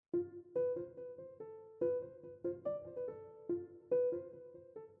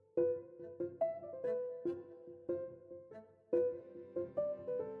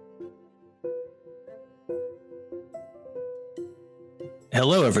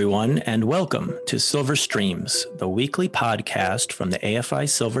Hello, everyone, and welcome to Silver Streams, the weekly podcast from the AFI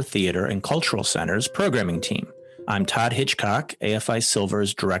Silver Theater and Cultural Center's programming team. I'm Todd Hitchcock, AFI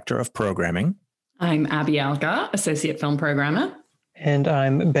Silver's Director of Programming. I'm Abby Algar, Associate Film Programmer. And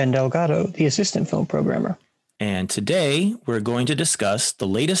I'm Ben Delgado, the Assistant Film Programmer. And today, we're going to discuss the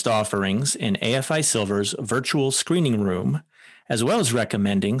latest offerings in AFI Silver's virtual screening room, as well as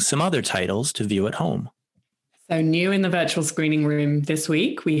recommending some other titles to view at home. So new in the virtual screening room this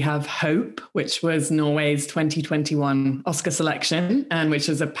week, we have Hope, which was Norway's 2021 Oscar selection, and which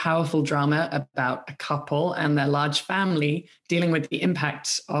is a powerful drama about a couple and their large family dealing with the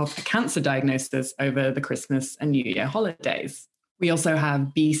impact of a cancer diagnosis over the Christmas and New Year holidays. We also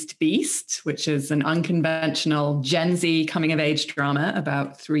have Beast Beast, which is an unconventional Gen Z coming-of-age drama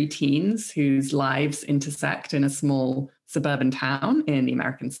about three teens whose lives intersect in a small suburban town in the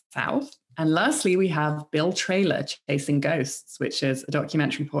American South. And lastly, we have Bill Traylor, Chasing Ghosts, which is a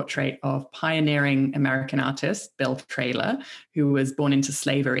documentary portrait of pioneering American artist Bill Traylor, who was born into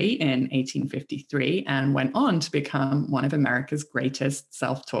slavery in 1853 and went on to become one of America's greatest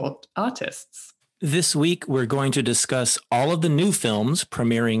self-taught artists. This week, we're going to discuss all of the new films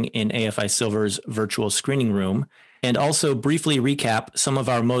premiering in AFI Silver's virtual screening room, and also briefly recap some of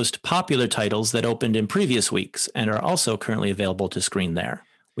our most popular titles that opened in previous weeks and are also currently available to screen there.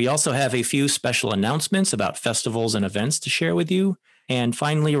 We also have a few special announcements about festivals and events to share with you. And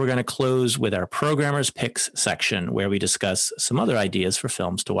finally, we're going to close with our Programmer's Picks section, where we discuss some other ideas for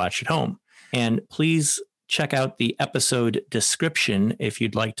films to watch at home. And please check out the episode description if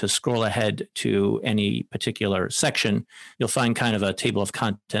you'd like to scroll ahead to any particular section. You'll find kind of a table of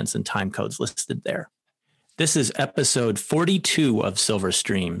contents and time codes listed there. This is episode 42 of Silver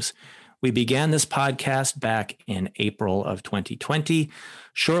Streams. We began this podcast back in April of 2020,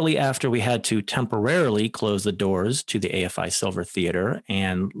 shortly after we had to temporarily close the doors to the AFI Silver Theater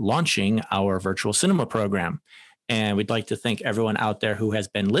and launching our virtual cinema program. And we'd like to thank everyone out there who has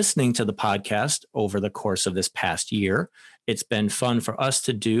been listening to the podcast over the course of this past year. It's been fun for us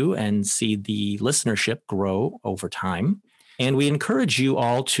to do and see the listenership grow over time. And we encourage you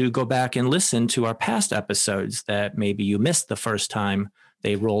all to go back and listen to our past episodes that maybe you missed the first time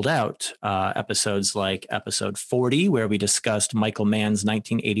they rolled out, episodes like episode 40, where we discussed Michael Mann's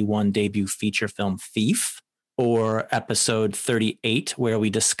 1981 debut feature film Thief, or episode 38, where we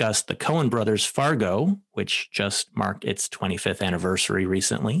discussed the Coen brothers' Fargo, which just marked its 25th anniversary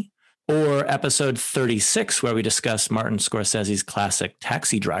recently, or episode 36, where we discussed Martin Scorsese's classic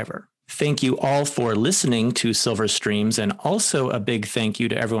Taxi Driver. Thank you all for listening to Silver Streams, and also a big thank you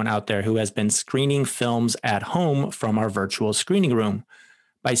to everyone out there who has been screening films at home from our virtual screening room.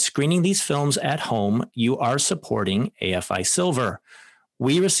 By screening these films at home, you are supporting AFI Silver.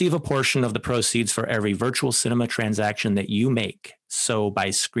 We receive a portion of the proceeds for every virtual cinema transaction that you make. So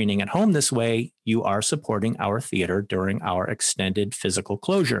by screening at home this way, you are supporting our theater during our extended physical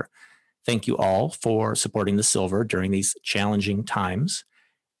closure. Thank you all for supporting the Silver during these challenging times.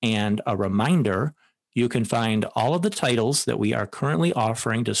 And a reminder, you can find all of the titles that we are currently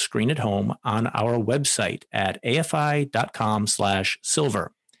offering to screen at home on our website at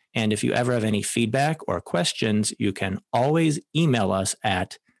afi.com/silver. And if you ever have any feedback or questions, you can always email us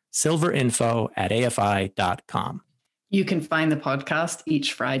at silverinfo@afi.com. You can find the podcast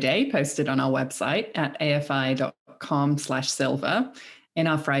each Friday posted on our website at afi.com/silver, in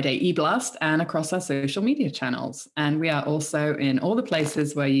our Friday e-blast, and across our social media channels. And we are also in all the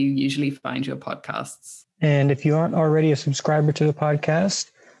places where you usually find your podcasts. And if you aren't already a subscriber to the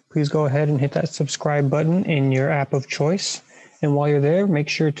podcast, please go ahead and hit that subscribe button in your app of choice. And while you're there, make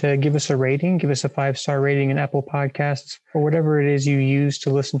sure to give us a rating, give us a 5-star rating in Apple Podcasts or whatever it is you use to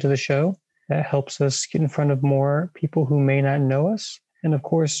listen to the show. That helps us get in front of more people who may not know us. And of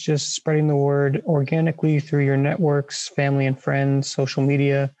course, just spreading the word organically through your networks, family and friends, social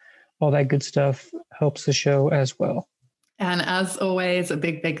media, all that good stuff helps the show as well. And as always, a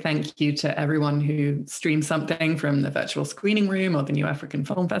big, big thank you to everyone who streamed something from the virtual screening room or the New African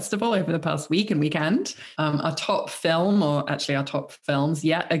Film Festival over the past week and weekend. Our top film, or actually our top films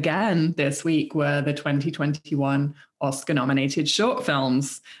yet again this week, were the 2021 Oscar-nominated short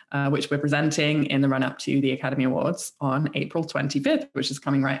films, which we're presenting in the run-up to the Academy Awards on April 25th, which is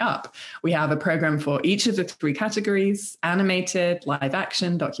coming right up. We have a program for each of the three categories: animated, live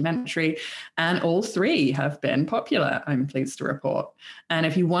action, documentary, and all three have been popular, I'm pleased to report. And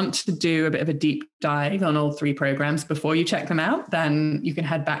if you want to do a bit of a deep dive on all three programs before you check them out, then you can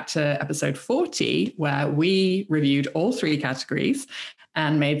head back to episode 40, where we reviewed all three categories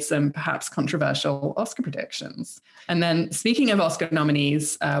and made some perhaps controversial Oscar predictions. And then speaking of Oscar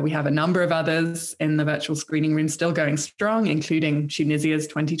nominees, we have a number of others in the virtual screening room still going strong, including Tunisia's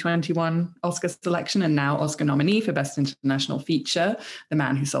 2021 Oscar selection and now Oscar nominee for Best International Feature, The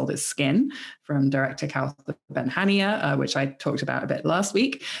Man Who Sold His Skin, from director Kauthar Ben-Hania, which I talked about a bit last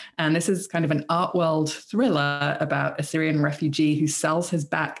week. And this is kind of an art world thriller about a Syrian refugee who sells his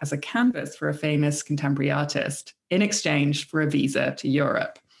back as a canvas for a famous contemporary artist in exchange for a visa to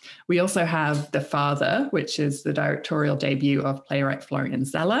Europe. We also have The Father, which is the directorial debut of playwright Florian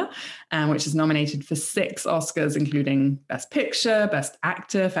Zeller, which is nominated for 6 Oscars, including Best Picture, Best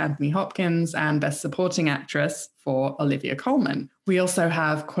Actor for Anthony Hopkins, and Best Supporting Actress for Olivia Colman. We also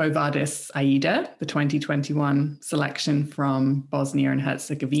have Quo Vadis Aida, the 2021 selection from Bosnia and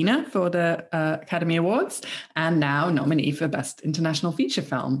Herzegovina for the Academy Awards, and now nominee for Best International Feature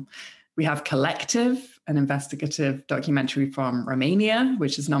Film. We have Collective, an investigative documentary from Romania,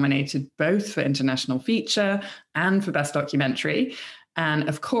 which is nominated both for International Feature and for Best Documentary. And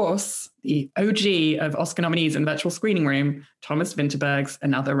of course, the OG of Oscar nominees in Virtual Screening Room, Thomas Vinterberg's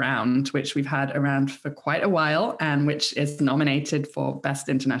Another Round, which we've had around for quite a while and which is nominated for Best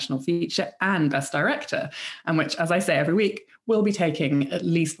International Feature and Best Director, and which, as I say every week, will be taking at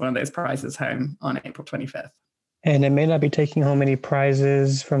least one of those prizes home on April 25th. And it may not be taking home any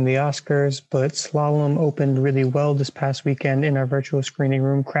prizes from the Oscars, but Slalom opened really well this past weekend in our virtual screening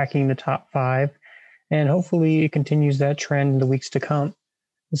room, cracking the top 5. And hopefully it continues that trend in the weeks to come.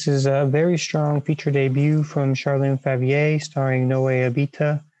 This is a very strong feature debut from Charlene Favier, starring Noe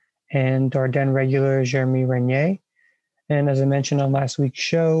Abita and Dardenne regular Jeremy Renier. And as I mentioned on last week's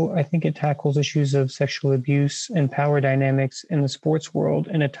show, I think it tackles issues of sexual abuse and power dynamics in the sports world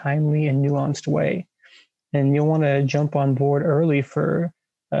in a timely and nuanced way. And you'll want to jump on board early for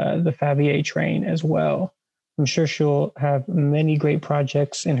the Favier train as well. I'm sure she'll have many great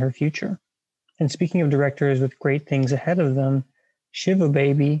projects in her future. And speaking of directors with great things ahead of them, Shiva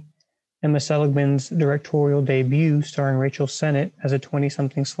Baby, Emma Seligman's directorial debut starring Rachel Sennett as a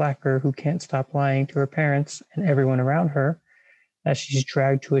 20-something slacker who can't stop lying to her parents and everyone around her as she's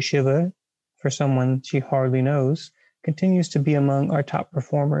dragged to a Shiva for someone she hardly knows, continues to be among our top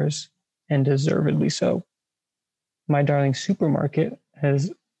performers, and deservedly so. My Darling Supermarket has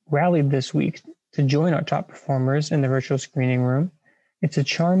rallied this week to join our top performers in the virtual screening room. It's a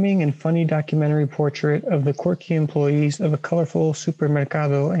charming and funny documentary portrait of the quirky employees of a colorful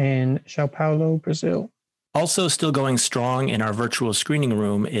supermercado in Sao Paulo, Brazil. Also still going strong in our virtual screening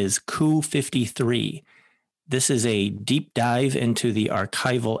room is Coup 53. This is a deep dive into the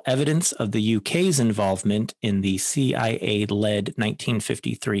archival evidence of the UK's involvement in the CIA-led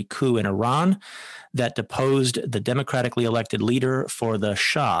 1953 coup in Iran that deposed the democratically elected leader for the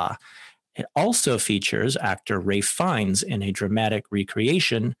Shah. It also features actor Ralph Fiennes in a dramatic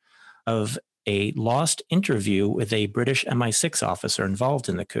recreation of a lost interview with a British MI6 officer involved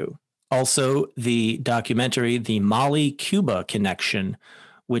in the coup. Also, the documentary The Mali-Cuba Connection,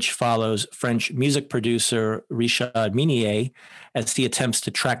 which follows French music producer Richard Minier as he attempts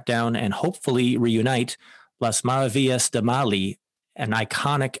to track down and hopefully reunite Las Maravillas de Mali, an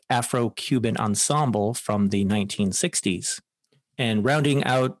iconic Afro-Cuban ensemble from the 1960s. And rounding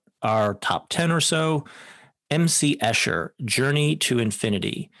out our top 10 or so, M.C. Escher, Journey to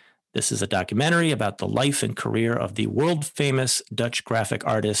Infinity. This is a documentary about the life and career of the world-famous Dutch graphic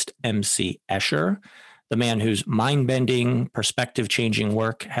artist M.C. Escher, the man whose mind-bending, perspective-changing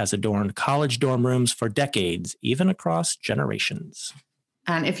work has adorned college dorm rooms for decades, even across generations.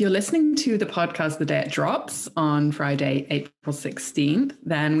 And if you're listening to the podcast the day it drops on Friday, April 16th,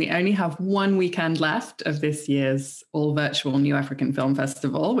 then we only have one weekend left of this year's all-virtual New African Film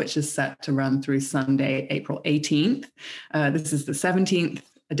Festival, which is set to run through Sunday, April 18th. This is the 17th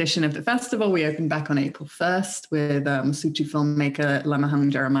edition of the festival. We open back on April 1st with Mosotho filmmaker Lamahang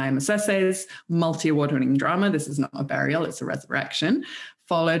Jeremiah Masese's multi-award-winning drama, This Is Not a Burial, It's a Resurrection,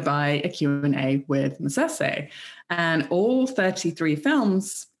 followed by a Q&A with Masese. And all 33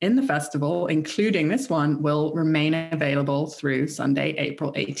 films in the festival, including this one, will remain available through Sunday,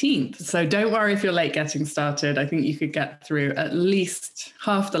 April 18th. So don't worry if you're late getting started. I think you could get through at least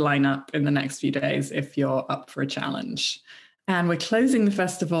half the lineup in the next few days if you're up for a challenge. And we're closing the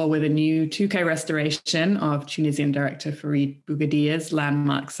festival with a new 2K restoration of Tunisian director Farid Bougadia's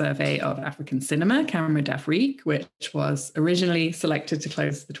landmark survey of African cinema, Camera d'Afrique, which was originally selected to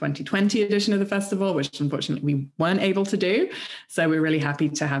close the 2020 edition of the festival, which unfortunately we weren't able to do. So we're really happy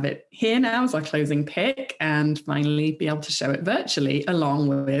to have it here now as our closing pick and finally be able to show it virtually along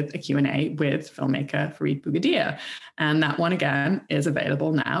with a Q&A with filmmaker Farid Bougadia. And that one again is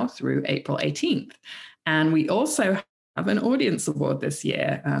available now through April 18th. And we also have an audience award this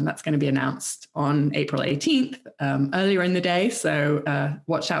year. That's going to be announced on April 18th, earlier in the day. So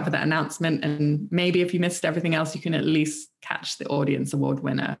watch out for that announcement. And maybe if you missed everything else, you can at least catch the audience award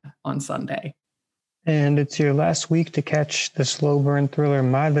winner on Sunday. And it's your last week to catch the slow burn thriller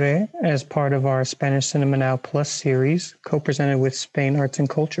Madre as part of our Spanish Cinema Now Plus series, co-presented with Spain Arts and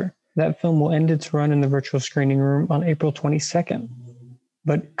Culture. That film will end its run in the virtual screening room on April 22nd.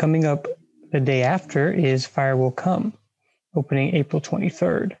 But coming up the day after is Fire Will Come, opening April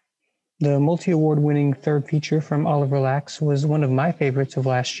 23rd. The multi-award winning third feature from Oliver Lacks was one of my favorites of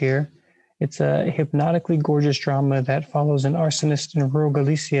last year. It's a hypnotically gorgeous drama that follows an arsonist in rural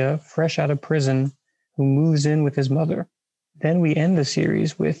Galicia fresh out of prison who moves in with his mother. Then we end the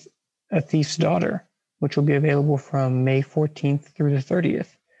series with A Thief's Daughter, which will be available from May 14th through the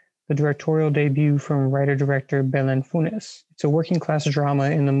 30th, the directorial debut from writer-director Belen Funes. It's a working-class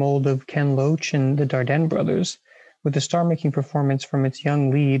drama in the mold of Ken Loach and the Dardenne brothers, with a star-making performance from its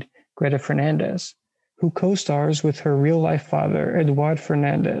young lead, Greta Fernandez, who co-stars with her real-life father, Eduard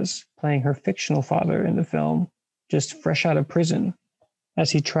Fernandez, playing her fictional father in the film, just fresh out of prison, as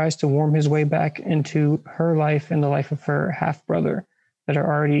he tries to worm his way back into her life and the life of her half-brother that are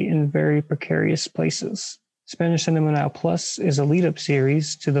already in very precarious places. Spanish Cinema Now Plus is a lead-up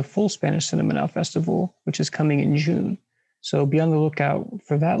series to the full Spanish Cinema Now Festival, which is coming in June. So be on the lookout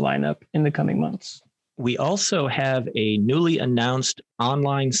for that lineup in the coming months. We also have a newly announced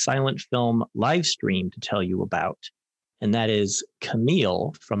online silent film live stream to tell you about, and that is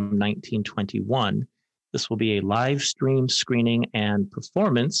Camille from 1921. This will be a live stream screening and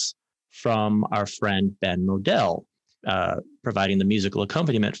performance from our friend Ben Modell, providing the musical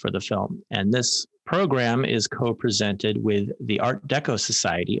accompaniment for the film. And this program is co-presented with the Art Deco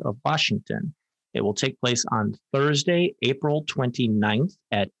Society of Washington. It will take place on Thursday, April 29th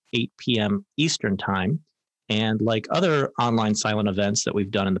at 8 p.m. Eastern Time. And like other online silent events that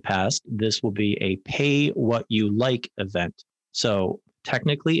we've done in the past, this will be a pay what you like event. So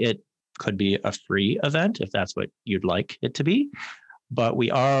technically it could be a free event if that's what you'd like it to be. But we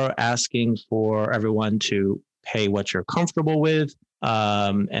are asking for everyone to pay what you're comfortable with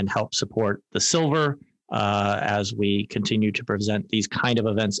and help support the Silver as we continue to present these kind of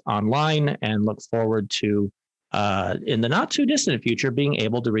events online, and look forward to, in the not too distant future, being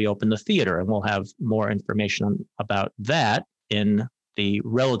able to reopen the theater. And we'll have more information about that in the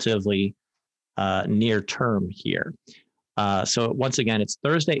relatively near term here. So once again, it's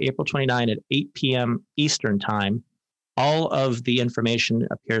Thursday, April 29 at 8 p.m. Eastern Time. All of the information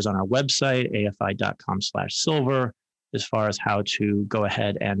appears on our website, afi.com/silver, as far as how to go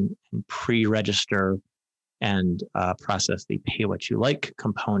ahead and pre-register and process the pay what you like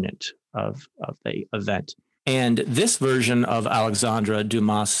component of the event. And this version of Alexandre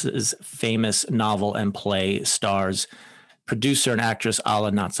Dumas's famous novel and play stars producer and actress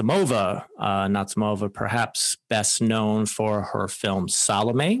Alla Natsimova. Natsimova, perhaps best known for her film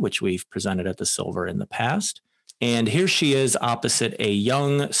Salome, which we've presented at the Silver in the past. And here she is opposite a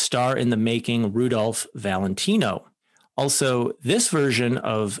young star-in-the-making Rudolph Valentino. Also, this version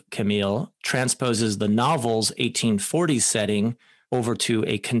of Camille transposes the novel's 1840s setting over to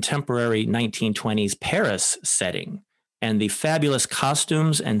a contemporary 1920s Paris setting. And the fabulous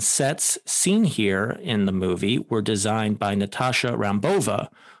costumes and sets seen here in the movie were designed by Natasha Rambova,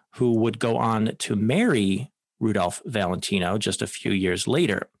 who would go on to marry Rudolph Valentino just a few years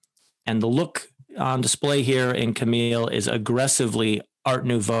later. And the look on display here in Camille is aggressively Art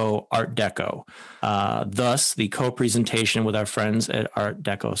Nouveau, Art Deco. Thus, the co-presentation with our friends at Art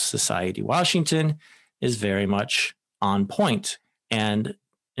Deco Society Washington is very much on point. And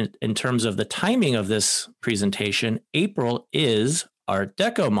in terms of the timing of this presentation, April is Art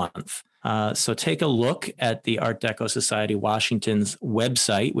Deco month. So take a look at the Art Deco Society Washington's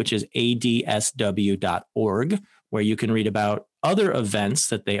website, which is adsw.org, where you can read about other events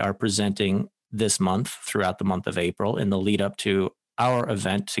that they are presenting this month throughout the month of April in the lead up to our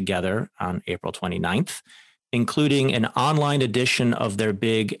event together on April 29th, including an online edition of their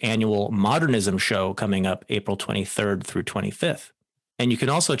big annual Modernism show coming up April 23rd through 25th. And you can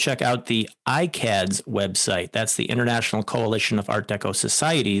also check out the ICADS website. That's the International Coalition of Art Deco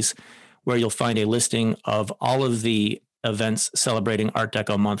Societies, where you'll find a listing of all of the events celebrating Art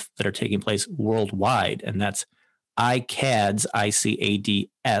Deco month that are taking place worldwide. And that's ICADS,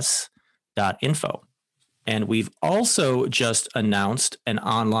 ICADS.info. And we've also just announced an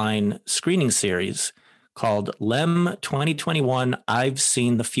online screening series called Lem 2021 I've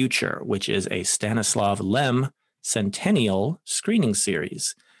Seen the Future, which is a Stanislav Lem Centennial screening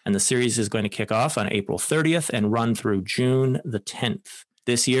series. And the series is going to kick off on April 30th and run through June the 10th.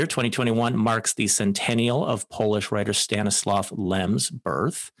 This year, 2021, marks the centennial of Polish writer Stanisław Lem's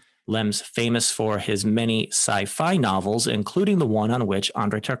birth. Lem's famous for his many sci-fi novels, including the one on which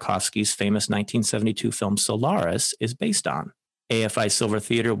Andrei Tarkovsky's famous 1972 film Solaris is based on. AFI Silver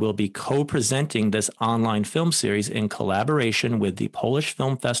Theater will be co-presenting this online film series in collaboration with the Polish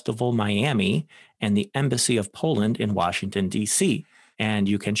Film Festival Miami and the Embassy of Poland in Washington, D.C. And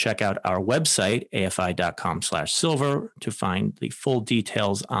you can check out our website, afi.com/silver, to find the full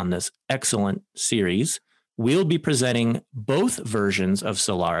details on this excellent series. We'll be presenting both versions of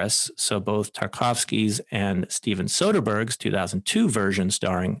Solaris, so both Tarkovsky's and Steven Soderbergh's 2002 version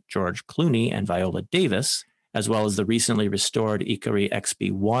starring George Clooney and Viola Davis, as well as the recently restored Ikari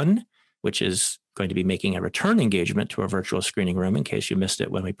XB1, which is going to be making a return engagement to our virtual screening room in case you missed it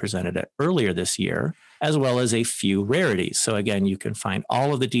when we presented it earlier this year, as well as a few rarities. So again, you can find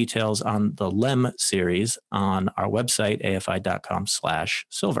all of the details on the Lem series on our website,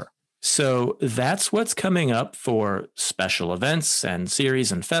 afi.com/silver. So that's what's coming up for special events and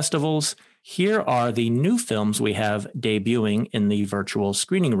series and festivals. Here are the new films we have debuting in the virtual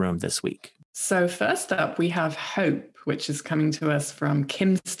screening room this week. So first up, we have Hope, which is coming to us from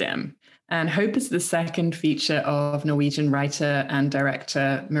Kimstim. And Hope is the second feature of Norwegian writer and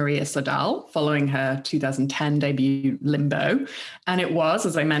director Maria Sodal, following her 2010 debut Limbo. And it was,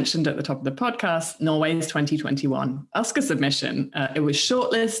 as I mentioned at the top of the podcast, Norway's 2021 Oscar submission. It was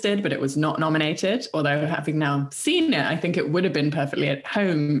shortlisted, but it was not nominated. Although having now seen it, I think it would have been perfectly at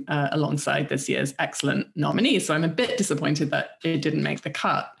home alongside this year's excellent nominees. So I'm a bit disappointed that it didn't make the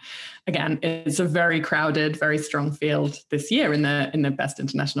cut. Again, it's a very crowded, very strong field this year in the Best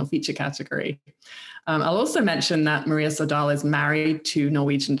International Feature category. I'll also mention that Maria Sodal is married to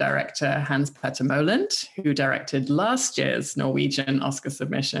Norwegian director Hans Petter Moland, who directed last year's Norwegian Oscar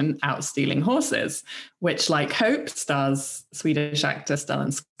submission, Out Stealing Horses, which, like Hope, stars Swedish actor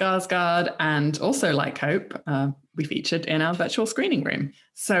Stellan Skarsgård, and also, like Hope, we featured in our virtual screening room.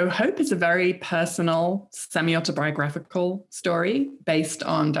 So Hope is a very personal, semi-autobiographical story based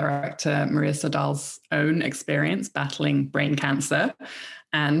on director Maria Sodal's own experience battling brain cancer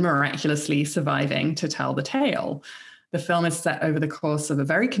and miraculously surviving to tell the tale. The film is set over the course of a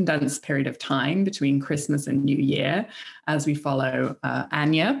very condensed period of time between Christmas and New Year, as we follow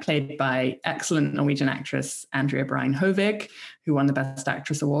Anya, played by excellent Norwegian actress Andrea Bryan Hovig, who won the Best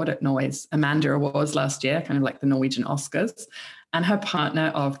Actress Award at Norway's Amanda Awards last year, kind of like the Norwegian Oscars, and her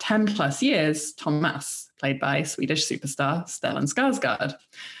partner of 10 plus years, Thomas, played by Swedish superstar Stellan Skarsgård.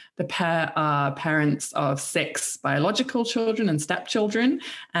 The pair are parents of 6 biological children and stepchildren,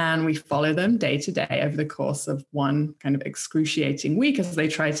 and we follow them day to day over the course of one kind of excruciating week as they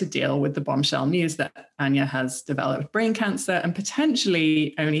try to deal with the bombshell news that Anya has developed brain cancer and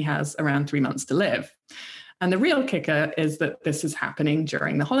potentially only has around 3 months to live. And the real kicker is that this is happening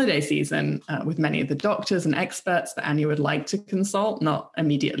during the holiday season, with many of the doctors and experts that Anya would like to consult not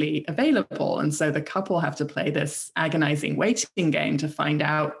immediately available. And so the couple have to play this agonizing waiting game to find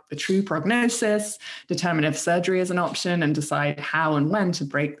out the true prognosis, determine if surgery is an option, and decide how and when to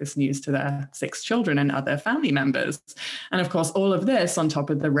break this news to their 6 children and other family members. And of course, all of this on top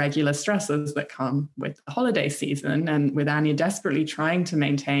of the regular stresses that come with the holiday season, and with Anya desperately trying to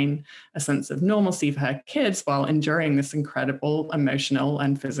maintain a sense of normalcy for her kids while enduring this incredible emotional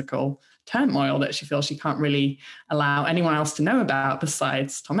and physical turmoil that she feels she can't really allow anyone else to know about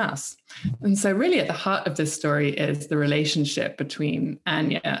besides Thomas. And so really at the heart of this story is the relationship between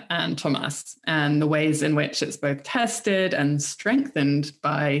Anya and Thomas and the ways in which it's both tested and strengthened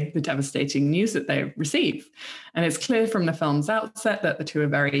by the devastating news that they receive. And it's clear from the film's outset that the two are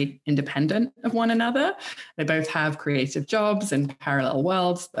very independent of one another. They both have creative jobs in parallel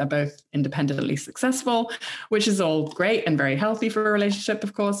worlds. They're both independently successful, which is all great and very healthy for a relationship,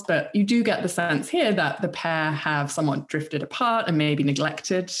 of course, but you do get the sense here that the pair have somewhat drifted apart and maybe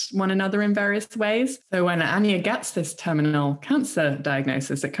neglected one another in various ways. So when Anya gets this terminal cancer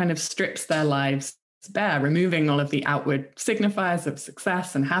diagnosis, it kind of strips their lives bare, removing all of the outward signifiers of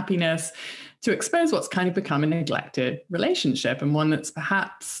success and happiness to expose what's kind of become a neglected relationship, and one that's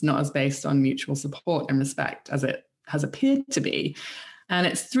perhaps not as based on mutual support and respect as it has appeared to be. And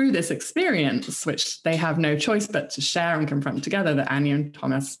it's through this experience, which they have no choice but to share and confront together, that Anya and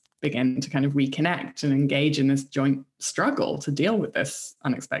Thomas begin to kind of reconnect and engage in this joint struggle to deal with this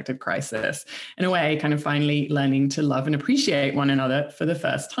unexpected crisis. In a way, kind of finally learning to love and appreciate one another for the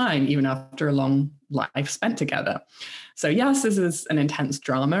first time, even after a long life spent together. So yes, this is an intense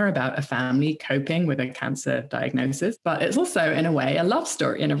drama about a family coping with a cancer diagnosis, but it's also, in a way, a love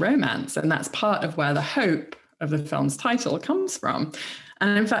story and a romance. And that's part of where the hope of the film's title comes from.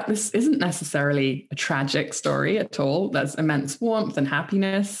 And in fact, this isn't necessarily a tragic story at all. There's immense warmth and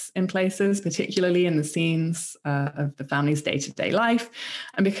happiness in places, particularly in the scenes of the family's day-to-day life.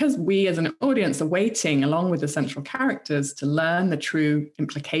 And because we as an audience are waiting along with the central characters to learn the true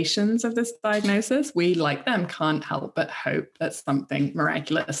implications of this diagnosis, we, like them, can't help but hope that something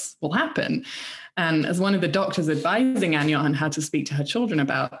miraculous will happen. And as one of the doctors advising Anya on how to speak to her children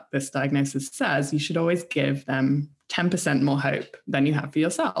about this diagnosis says, you should always give them 10% more hope than you have for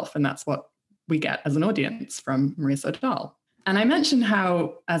yourself. And that's what we get as an audience from Maria Sodal. And I mentioned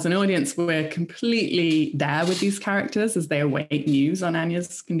how, as an audience, we're completely there with these characters as they await news on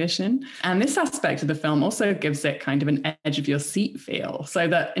Anya's condition. And this aspect of the film also gives it kind of an edge of your seat feel, so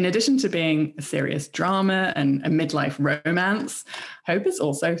that in addition to being a serious drama and a midlife romance, Hope is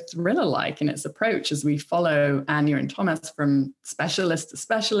also thriller-like in its approach as we follow Anya and Thomas from specialist to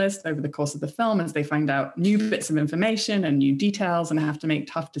specialist over the course of the film as they find out new bits of information and new details and have to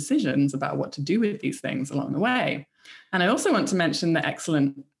make tough decisions about what to do with these things along the way. And I also want to mention the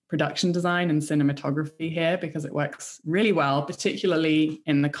excellent production design and cinematography here, because it works really well, particularly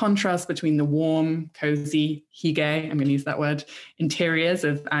in the contrast between the warm, cozy, hygge, I'm going to use that word, interiors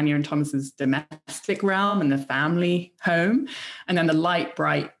of Anya and Thomas's domestic realm and the family home, and then the light,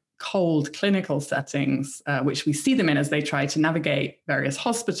 bright, cold clinical settings, which we see them in as they try to navigate various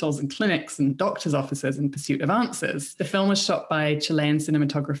hospitals and clinics and doctors' offices in pursuit of answers. The film was shot by Chilean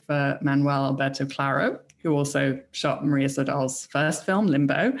cinematographer Manuel Alberto Claro, who also shot Maria Sodal's first film,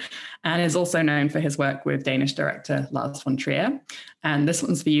 Limbo, and is also known for his work with Danish director Lars von Trier. And this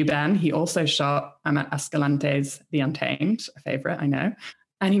one's for you, Ben. He also shot Amat Escalante's The Untamed, a favorite, I know.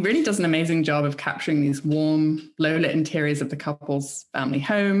 And he really does an amazing job of capturing these warm, low-lit interiors of the couple's family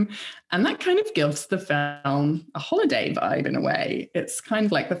home. And that kind of gives the film a holiday vibe in a way. It's kind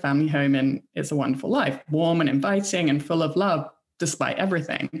of like the family home in It's a Wonderful Life, warm and inviting and full of love, despite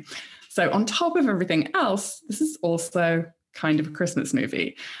everything. So on top of everything else, this is also kind of a Christmas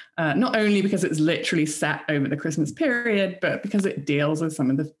movie, not only because it's literally set over the Christmas period, but because it deals with some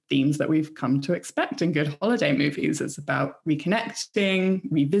of the themes that we've come to expect in good holiday movies. It's about reconnecting,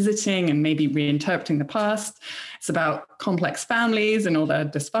 revisiting, and maybe reinterpreting the past. It's about complex families and all their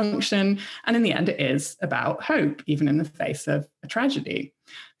dysfunction. And in the end, it is about hope, even in the face of a tragedy.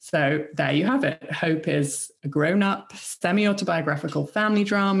 So there you have it. Hope is a grown-up, semi-autobiographical family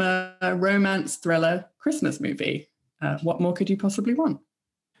drama, romance, thriller, Christmas movie. What more could you possibly want?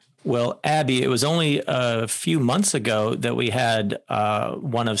 Well, Abby, it was only a few months ago that we had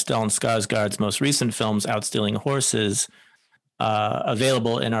one of Stellan Skarsgård's most recent films, Outstealing Horses,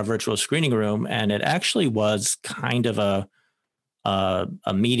 available in our virtual screening room. And it actually was kind of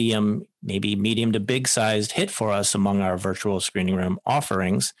a medium, maybe medium to big sized hit for us among our virtual screening room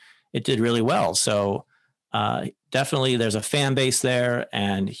offerings. It did really well. So definitely there's a fan base there,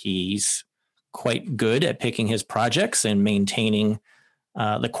 and he's quite good at picking his projects and maintaining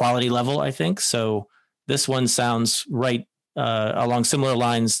the quality level, I think. So this one sounds right along similar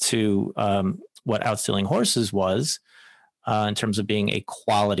lines to what Outstealing Horses was in terms of being a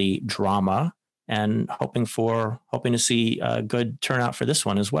quality drama, and hoping to see a good turnout for this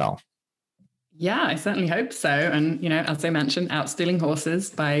one as well. Yeah, I certainly hope so. And, as I mentioned, Outstealing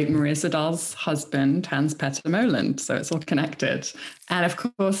Horses by Maria Sodal's husband, Hans Petter Moland. So it's all connected. And of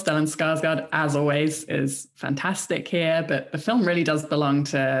course, Stellan Skarsgård, as always, is fantastic here. But the film really does belong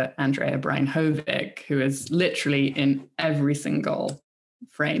to Andrea Brijn Hovig, who is literally in every single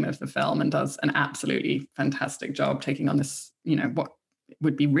frame of the film and does an absolutely fantastic job taking on this, what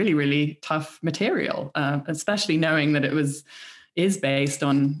would be really, really tough material, especially knowing that it is based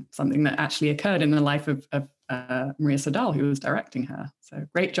on something that actually occurred in the life of Maria Sodal, who was directing her. So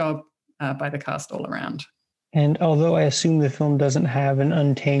great job by the cast all around. And although I assume the film doesn't have an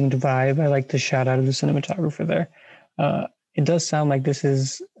Untamed vibe, I like the shout out of the cinematographer there. It does sound like this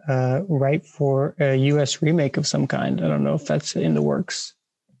is ripe for a US remake of some kind. I don't know if that's in the works.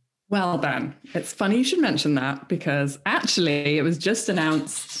 Well, Ben, it's funny you should mention that, because actually it was just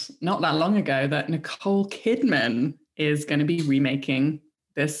announced not that long ago that Nicole Kidman is going to be remaking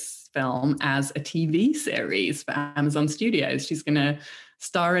this film as a TV series for Amazon Studios. She's going to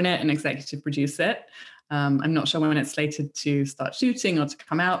star in it and executive produce it. I'm not sure when it's slated to start shooting or to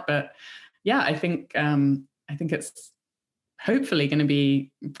come out, but yeah, I think it's hopefully going to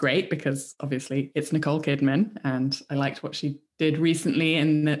be great, because obviously it's Nicole Kidman, and I liked what she did recently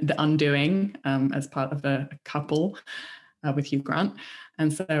in The Undoing as part of a couple with Hugh Grant.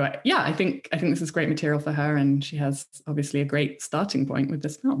 And so, I think this is great material for her, and she has obviously a great starting point with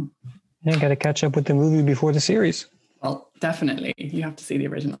this film. Yeah, got to catch up with the movie before the series. Well, definitely. You have to see the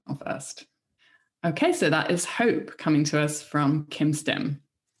original first. Okay, so that is Hope coming to us from Kim Stim.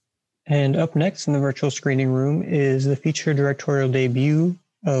 And up next in the virtual screening room is the feature directorial debut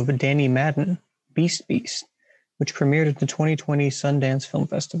of Danny Madden, Beast Beast, which premiered at the 2020 Sundance Film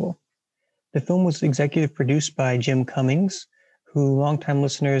Festival. The film was executive produced by Jim Cummings, who longtime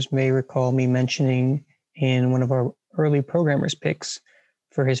listeners may recall me mentioning in one of our early programmers picks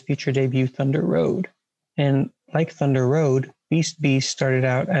for his feature debut Thunder Road. And like Thunder Road, Beast Beast started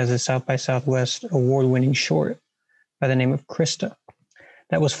out as a South by Southwest award-winning short by the name of Krista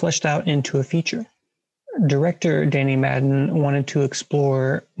that was fleshed out into a feature. Director Danny Madden wanted to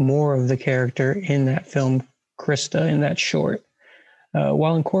explore more of the character in that film, Krista, in that short,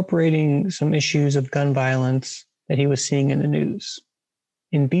 while incorporating some issues of gun violence that he was seeing in the news.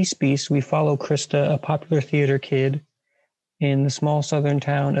 In Beast Beast, we follow Krista, a popular theater kid in the small southern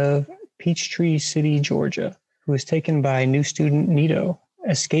town of Peachtree City, Georgia, who is taken by new student Nito,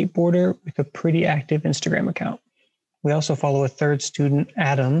 a skateboarder with a pretty active Instagram account. We also follow a third student,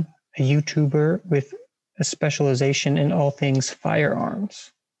 Adam, a YouTuber with a specialization in all things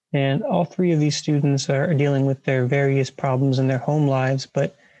firearms. And all three of these students are dealing with their various problems in their home lives,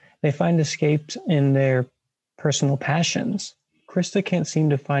 but they find escapes in their personal passions. Krista can't seem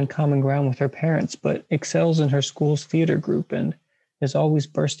to find common ground with her parents, but excels in her school's theater group and is always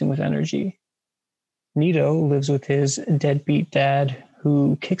bursting with energy. Nito lives with his deadbeat dad,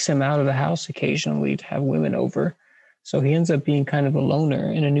 who kicks him out of the house occasionally to have women over, so he ends up being kind of a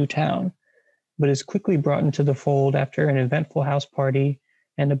loner in a new town, but is quickly brought into the fold after an eventful house party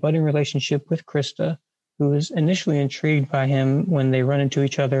and a budding relationship with Krista, who is initially intrigued by him when they run into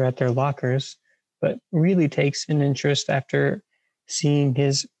each other at their lockers, but really takes an interest after seeing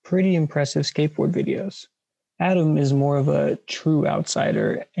his pretty impressive skateboard videos. Adam is more of a true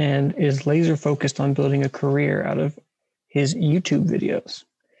outsider and is laser focused on building a career out of his YouTube videos.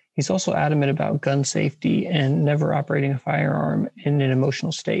 He's also adamant about gun safety and never operating a firearm in an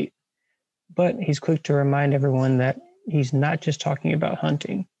emotional state. But he's quick to remind everyone that he's not just talking about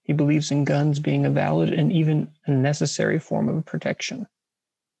hunting. He believes in guns being a valid and even a necessary form of protection.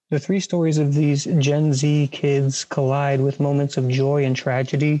 The three stories of these Gen Z kids collide with moments of joy and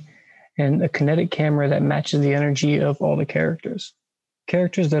tragedy, and a kinetic camera that matches the energy of all the characters.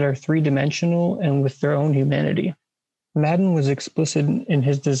 Characters that are three-dimensional and with their own humanity. Madden was explicit in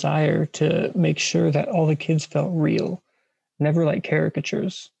his desire to make sure that all the kids felt real, never like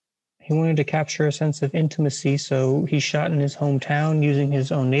caricatures. He wanted to capture a sense of intimacy, so he shot in his hometown using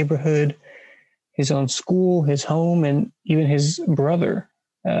his own neighborhood, his own school, his home, and even his brother,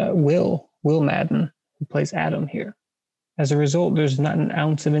 Will Madden, who plays Adam here. As a result, there's not an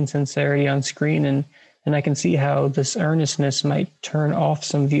ounce of insincerity on screen, and I can see how this earnestness might turn off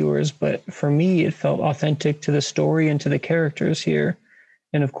some viewers, but for me, it felt authentic to the story and to the characters here,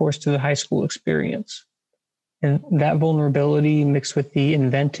 and of course to the high school experience. And that vulnerability mixed with the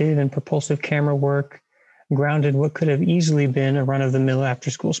inventive and propulsive camera work grounded what could have easily been a run-of-the-mill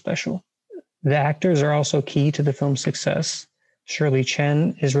after-school special. The actors are also key to the film's success. Shirley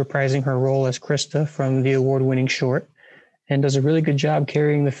Chen is reprising her role as Krista from the award-winning short, and does a really good job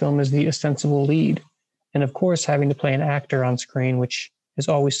carrying the film as the ostensible lead. And of course, having to play an actor on screen, which is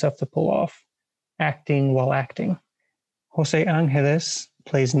always tough to pull off. Acting while acting. Jose Angeles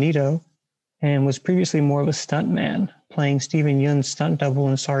plays Nito, and was previously more of a stuntman, playing Steven Yeun's stunt double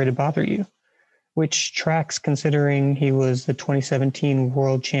in Sorry to Bother You, which tracks considering he was the 2017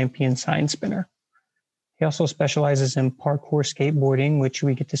 world champion sign spinner. He also specializes in parkour skateboarding, which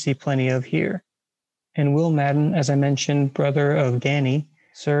we get to see plenty of here. And Will Madden, as I mentioned, brother of Danny,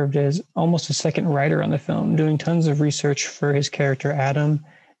 served as almost a second writer on the film, doing tons of research for his character Adam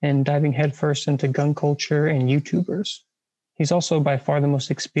and diving headfirst into gun culture and YouTubers. He's also by far the most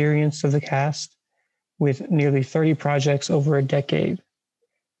experienced of the cast, with nearly 30 projects over a decade.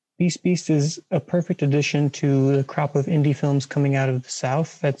 Beast Beast is a perfect addition to the crop of indie films coming out of the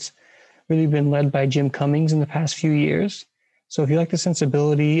South that's really been led by Jim Cummings in the past few years. So if you like the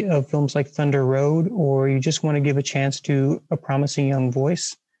sensibility of films like Thunder Road, or you just want to give a chance to a promising young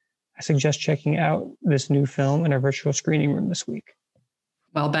voice, I suggest checking out this new film in our virtual screening room this week.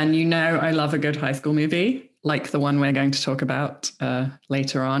 Well, Ben, you know I love a good high school movie, like the one we're going to talk about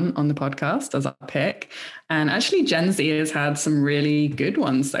later on the podcast as our pick. And actually, Gen Z has had some really good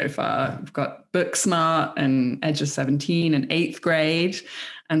ones so far. We've got Booksmart and Edge of 17 and 8th Grade.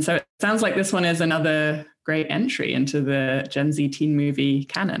 And so it sounds like this one is another great entry into the Gen Z teen movie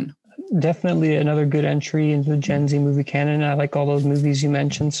canon. Definitely another good entry into the Gen Z movie canon. I like all those movies you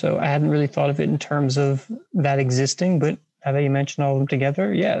mentioned, so I hadn't really thought of it in terms of that existing, but now that you mentioned all of them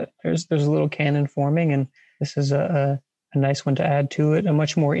together, yeah, there's a little canon forming, and this is a nice one to add to it, a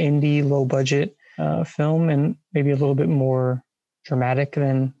much more indie, low budget film, and maybe a little bit more dramatic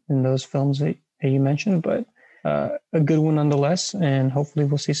than in those films that you mentioned, but a good one nonetheless. And hopefully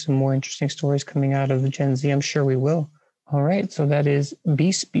we'll see some more interesting stories coming out of the Gen Z. I'm sure we will. All right, so that is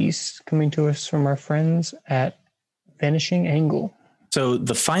Beast coming to us from our friends at Vanishing Angle. So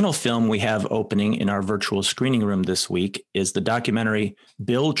the final film we have opening in our virtual screening room this week is the documentary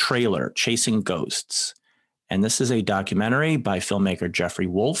Bill Traylor, Chasing Ghosts. And this is a documentary by filmmaker Jeffrey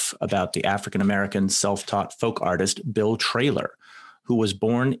Wolf about the African-American self-taught folk artist Bill Traylor, who was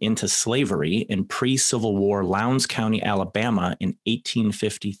born into slavery in pre-Civil War Lowndes County, Alabama in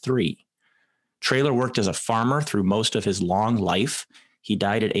 1853. Traylor worked as a farmer through most of his long life. He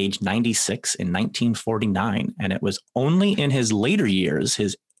died at age 96 in 1949, and it was only in his later years,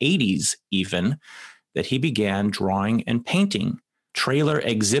 his 80s even, that he began drawing and painting. Traylor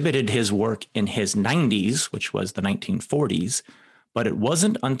exhibited his work in his 90s, which was the 1940s, but it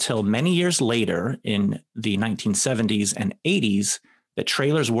wasn't until many years later in the 1970s and 80s that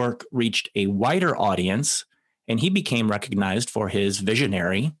Traylor's work reached a wider audience, and he became recognized for his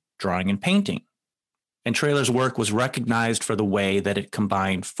visionary drawing and painting. And Traylor's work was recognized for the way that it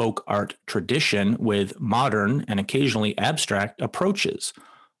combined folk art tradition with modern and occasionally abstract approaches,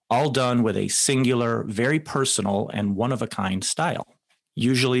 all done with a singular, very personal, and one-of-a-kind style.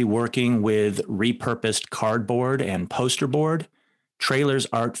 Usually working with repurposed cardboard and poster board, Traylor's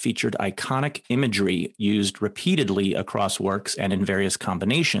art featured iconic imagery used repeatedly across works and in various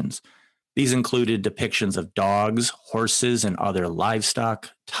combinations. These included depictions of dogs, horses, and other livestock,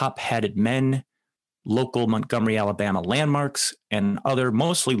 top-hatted men, local Montgomery, Alabama landmarks, and other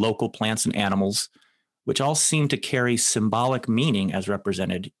mostly local plants and animals, which all seem to carry symbolic meaning as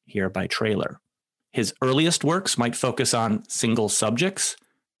represented here by Traylor. His earliest works might focus on single subjects,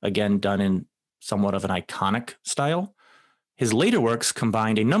 again done in somewhat of an iconic style. His later works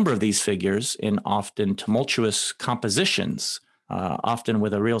combined a number of these figures in often tumultuous compositions, often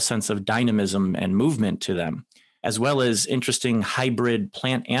with a real sense of dynamism and movement to them, as well as interesting hybrid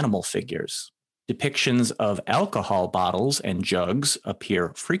plant-animal figures. Depictions of alcohol bottles and jugs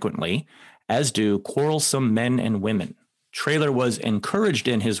appear frequently, as do quarrelsome men and women. Traylor was encouraged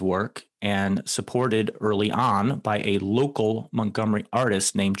in his work and supported early on by a local Montgomery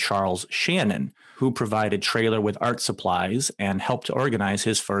artist named Charles Shannon, who provided Traylor with art supplies and helped to organize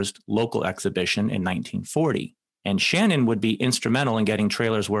his first local exhibition in 1940. And Shannon would be instrumental in getting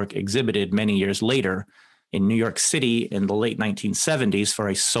Traylor's work exhibited many years later in New York City in the late 1970s for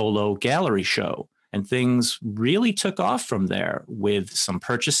a solo gallery show. And things really took off from there with some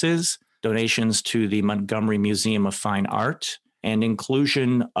purchases, donations to the Montgomery Museum of Fine Art, and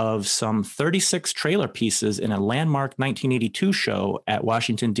inclusion of some 36 Traylor pieces in a landmark 1982 show at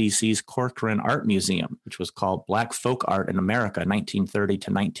Washington, D.C.'s Corcoran Art Museum, which was called Black Folk Art in America, 1930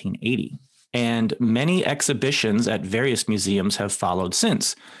 to 1980. And many exhibitions at various museums have followed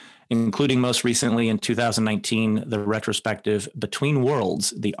since, including most recently in 2019, the retrospective Between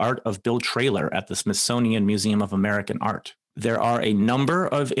Worlds, The Art of Bill Traylor at the Smithsonian Museum of American Art. There are a number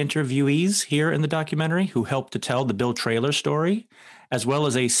of interviewees here in the documentary who help to tell the Bill Traylor story, as well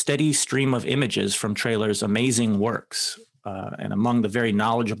as a steady stream of images from Traylor's amazing works. And among the very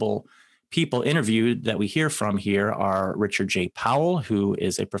knowledgeable people interviewed that we hear from here are Richard J. Powell, who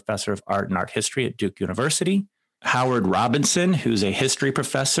is a professor of art and art history at Duke University, Howard Robinson, who's a history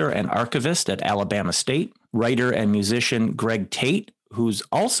professor and archivist at Alabama State, writer and musician Greg Tate, who's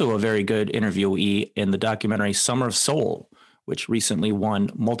also a very good interviewee in the documentary Summer of Soul, which recently won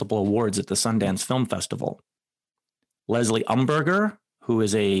multiple awards at the Sundance Film Festival, Leslie Umberger, who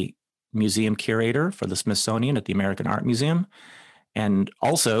is a museum curator for the Smithsonian at the American Art Museum, and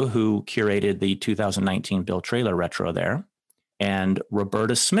also who curated the 2019 Bill Traylor retro there, and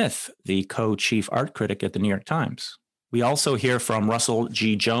Roberta Smith, the co-chief art critic at the New York Times. We also hear from Russell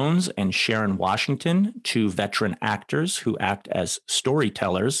G. Jones and Sharon Washington, two veteran actors who act as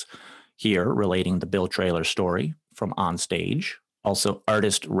storytellers here relating the Bill Traylor story from on stage. Also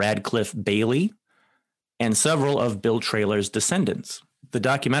artist Radcliffe Bailey and several of Bill Traylor's descendants. The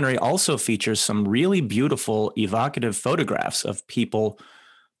documentary also features some really beautiful, evocative photographs of people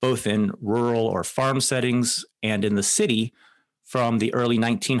both in rural or farm settings and in the city from the early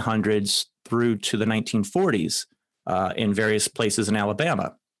 1900s through to the 1940s in various places in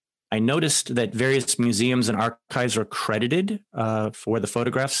Alabama. I noticed that various museums and archives are credited for where the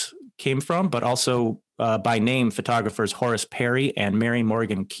photographs came from, but also by name photographers Horace Perry and Mary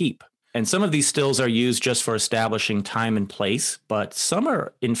Morgan Keep. And some of these stills are used just for establishing time and place, but some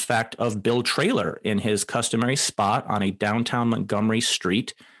are, in fact, of Bill Traylor in his customary spot on a downtown Montgomery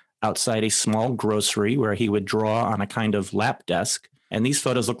street outside a small grocery where he would draw on a kind of lap desk And these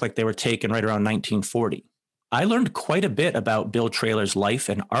photos look like they were taken right around 1940. I learned quite a bit about Bill Traylor's life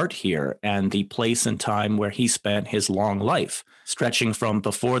and art here and the place and time where he spent his long life, stretching from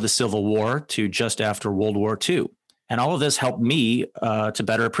before the Civil War to just after World War II. And all of this helped me to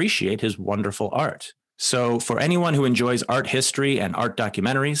better appreciate his wonderful art. So for anyone who enjoys art history and art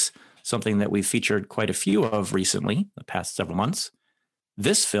documentaries, something that we've featured quite a few of recently, the past several months,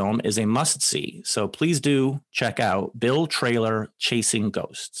 this film is a must-see. So please do check out Bill Traylor Chasing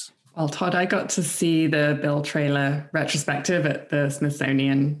Ghosts. Well, Todd, I got to see the Bill Traylor retrospective at the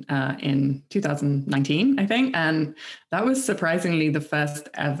Smithsonian in 2019, I think. And that was surprisingly the first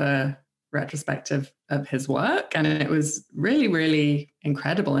ever retrospective of his work. And it was really, really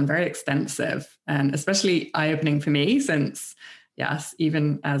incredible and very extensive, and especially eye-opening for me since, yes,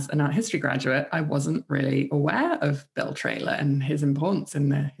 even as an art history graduate, I wasn't really aware of Bill Traylor and his importance in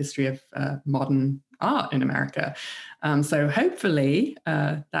the history of modern art in America. So hopefully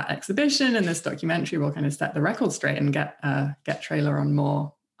that exhibition and this documentary will kind of set the record straight and get Traylor on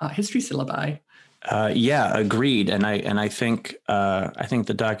more art history syllabi. Yeah, agreed. And I think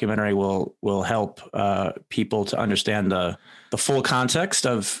the documentary will help people to understand the full context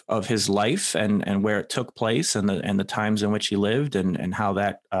of his life and where it took place and the times in which he lived and how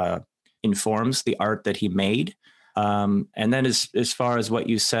that informs the art that he made. And then as far as what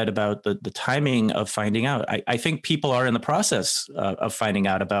you said about the timing of finding out, I think people are in the process of finding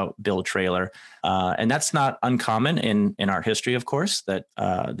out about Bill Traylor. And that's not uncommon in art history, of course, that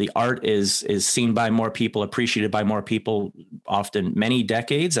the art is seen by more people, appreciated by more people, often many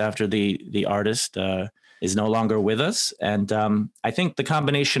decades after the artist is no longer with us. And I think the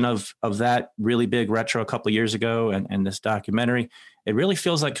combination of that really big retro a couple of years ago and this documentary, it really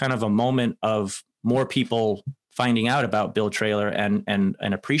feels like kind of a moment of more people finding out about Bill Traylor and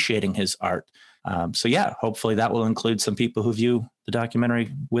appreciating his art. So yeah, hopefully that will include some people who view the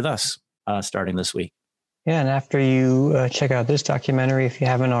documentary with us starting this week. Yeah, and after you check out this documentary, if you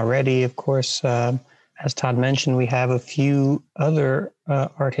haven't already, of course, as Todd mentioned, we have a few other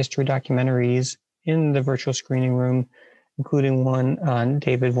art history documentaries in the virtual screening room, including one on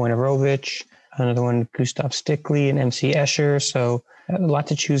David Wojnarowicz, another one, Gustav Stickley and MC Escher. So a lot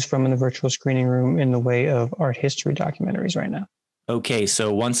to choose from in the virtual screening room in the way of art history documentaries right now. Okay,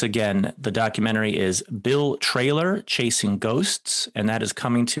 so once again, the documentary is Bill Traylor Chasing Ghosts, and that is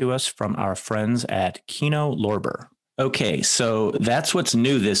coming to us from our friends at Kino Lorber. Okay, so that's what's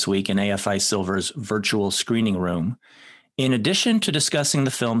new this week in AFI Silver's virtual screening room. In addition to discussing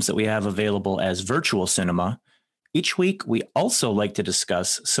the films that we have available as virtual cinema, each week we also like to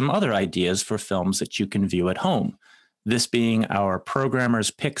discuss some other ideas for films that you can view at home, this being our Programmer's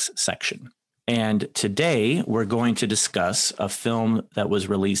Picks section. And today we're going to discuss a film that was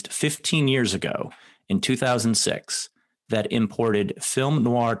released 15 years ago in 2006 that imported film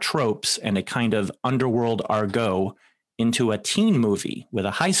noir tropes and a kind of underworld argot into a teen movie with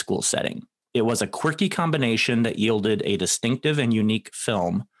a high school setting. It was a quirky combination that yielded a distinctive and unique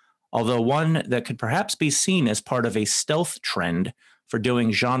film, although one that could perhaps be seen as part of a stealth trend for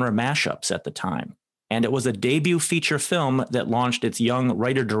doing genre mashups at the time. And it was a debut feature film that launched its young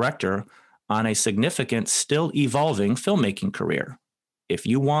writer-director on a significant, still evolving filmmaking career. If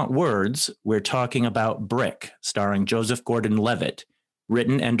you want words, we're talking about Brick, starring Joseph Gordon-Levitt,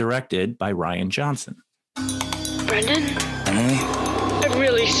 written and directed by Rian Johnson. Brendan? Emily? I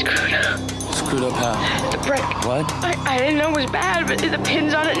really screwed up. Screwed up how? The brick. What? I didn't know it was bad, but the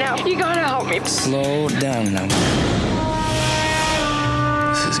pin's on it now. You gotta help me. Slow down now.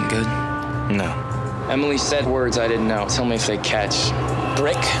 This isn't good. No. Emily said words I didn't know. Tell me if they catch.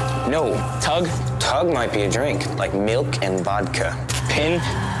 Brick? No. Tug? Tug might be a drink, like milk and vodka. Pin?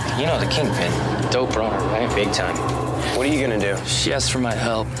 You know the kingpin. Dope runner, right? Big time. What are you gonna do? She asked for my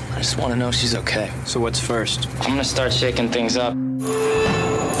help. I just want to know she's okay. So what's first? I'm gonna start shaking things up.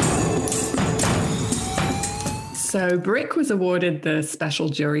 So Brick was awarded the Special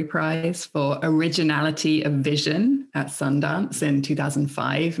Jury Prize for Originality of Vision at Sundance in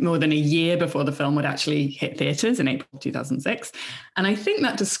 2005, more than a year before the film would actually hit theaters in April 2006. And I think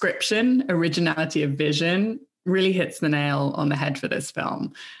that description, originality of vision, really hits the nail on the head for this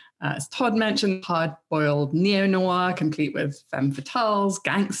film. As Todd mentioned, hard-boiled neo-noir, complete with femme fatales,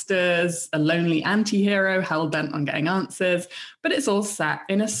 gangsters, a lonely anti-hero hell-bent on getting answers, but it's all set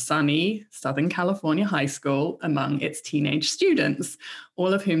in a sunny Southern California high school among its teenage students,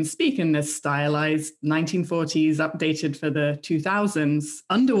 all of whom speak in this stylized 1940s, updated for the 2000s,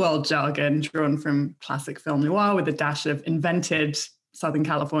 underworld jargon drawn from classic film noir with a dash of invented Southern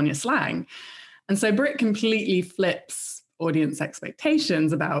California slang. And so Brick completely flips audience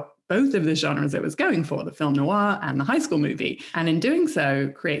expectations about both of the genres it was going for, the film noir and the high school movie. And in doing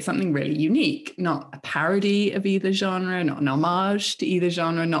so, create something really unique, not a parody of either genre, not an homage to either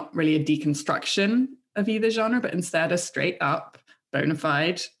genre, not really a deconstruction of either genre, but instead a straight up, bona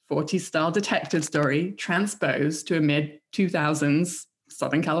fide 40s style detective story transposed to a mid-2000s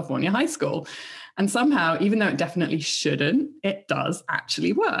Southern California high school. And somehow, even though it definitely shouldn't, it does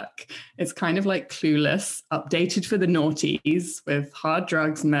actually work. It's kind of like Clueless, updated for the noughties with hard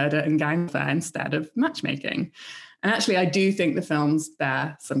drugs, murder, and gang affair instead of matchmaking. And actually, I do think the films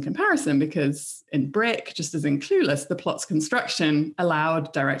bear some comparison because in Brick, just as in Clueless, the plot's construction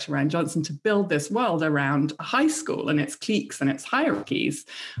allowed director Rian Johnson to build this world around a high school and its cliques and its hierarchies,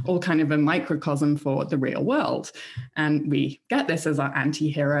 all kind of a microcosm for the real world. And we get this as our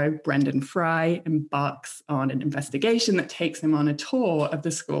anti-hero, Brendan Fry, embarks on an investigation that takes him on a tour of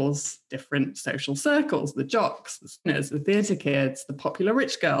the school's different social circles, the jocks, the sinners, the theater kids, the popular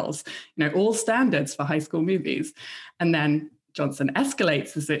rich girls, all standards for high school movies. And then Johnson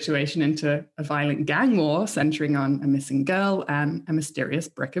escalates the situation into a violent gang war centering on a missing girl and a mysterious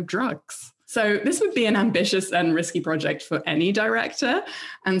brick of drugs. So this would be an ambitious and risky project for any director.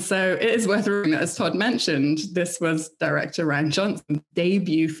 And so it is worth remembering that, as Todd mentioned, this was director Rian Johnson's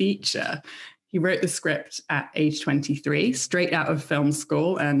debut feature. He wrote the script at age 23, straight out of film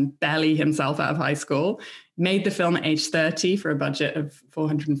school and barely himself out of high school. Made the film at age 30 for a budget of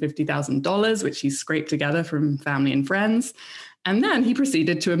 $450,000, which he scraped together from family and friends. And then he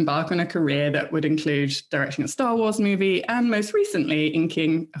proceeded to embark on a career that would include directing a Star Wars movie and most recently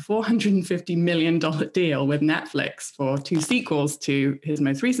inking a $450 million deal with Netflix for 2 sequels to his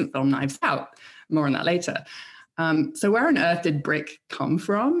most recent film, Knives Out. More on that later. So where on earth did Brick come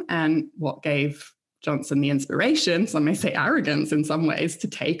from, and what gave Johnson the inspiration, some may say arrogance in some ways, to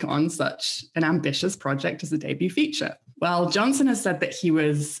take on such an ambitious project as a debut feature? Well, Johnson has said that he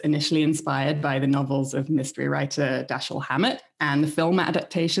was initially inspired by the novels of mystery writer Dashiell Hammett and the film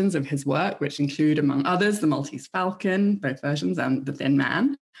adaptations of his work, which include, among others, The Maltese Falcon, both versions, and The Thin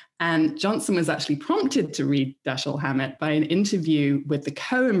Man. And Johnson was actually prompted to read Dashiell Hammett by an interview with the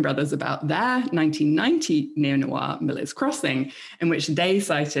Coen brothers about their 1990 neo-noir Miller's Crossing, in which they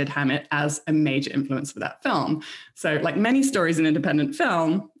cited Hammett as a major influence for that film. So like many stories in independent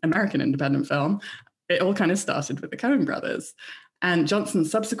film, American independent film, it all kind of started with the Coen brothers. And Johnson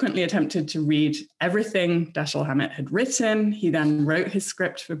subsequently attempted to read everything Dashiell Hammett had written. He then wrote his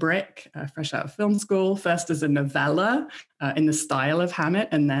script for Brick, fresh out of film school, first as a novella in the style of Hammett,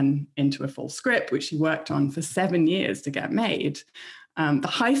 and then into a full script, which he worked on for 7 years to get made. The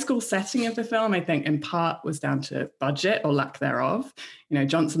high school setting of the film, I think, in part was down to budget or lack thereof.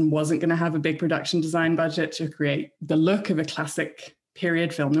 Johnson wasn't going to have a big production design budget to create the look of a classic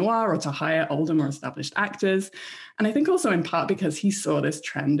period film noir or to hire older, more established actors. And I think also in part because he saw this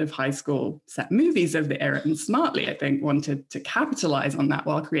trend of high school set movies of the era and smartly, I think, wanted to capitalize on that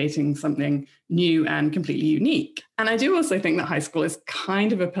while creating something new and completely unique. And I do also think that high school is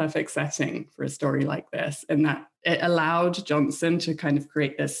kind of a perfect setting for a story like this, in that it allowed Johnson to kind of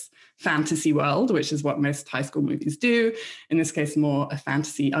create this fantasy world, which is what most high school movies do. In this case, more a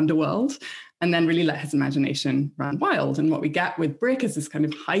fantasy underworld, and then really let his imagination run wild. And what we get with Brick is this kind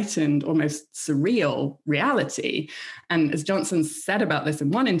of heightened, almost surreal reality. And as Johnson said about this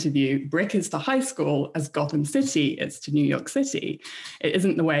in one interview, Brick is to high school as Gotham City is to New York City. It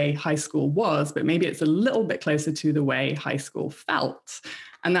isn't the way high school was, but maybe it's a little bit closer to the way high school felt.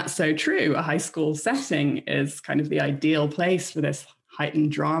 And that's so true. A high school setting is kind of the ideal place for this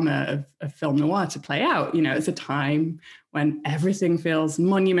heightened drama of film noir to play out. It's a time when everything feels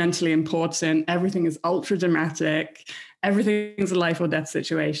monumentally important, everything is ultra dramatic, everything's a life or death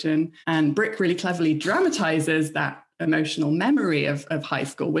situation. And Brick really cleverly dramatizes that emotional memory of high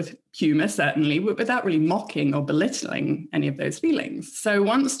school with humor, certainly, but without really mocking or belittling any of those feelings. So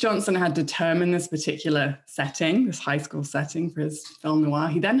once Johnson had determined this particular setting, this high school setting for his film noir,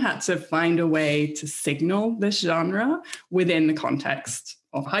 he then had to find a way to signal this genre within the context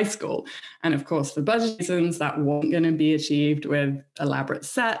of high school. And of course, for budget reasons, that wasn't going to be achieved with elaborate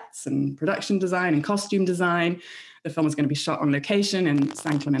sets and production design and costume design. The film was going to be shot on location in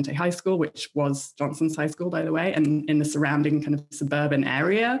San Clemente High School, which was Johnson's high school, by the way, and in the surrounding kind of suburban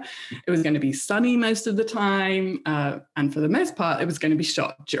area. It was going to be sunny most of the time. And for the most part, it was going to be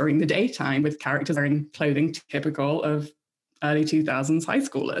shot during the daytime with characters wearing clothing typical of early 2000s high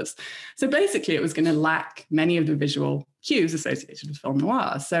schoolers. So basically, it was going to lack many of the visual cues associated with film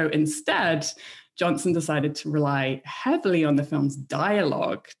noir. So instead, Johnson decided to rely heavily on the film's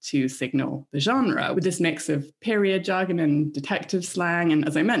dialogue to signal the genre, with this mix of period jargon and detective slang. And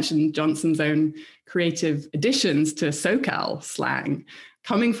as I mentioned, Johnson's own creative additions to SoCal slang,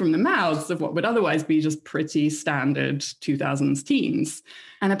 coming from the mouths of what would otherwise be just pretty standard 2000s teens.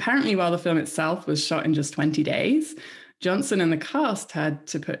 And apparently, while the film itself was shot in just 20 days, Johnson and the cast had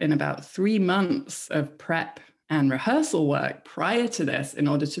to put in about 3 months of prep and rehearsal work prior to this in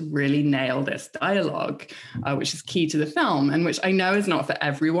order to really nail this dialogue, which is key to the film, and which I know is not for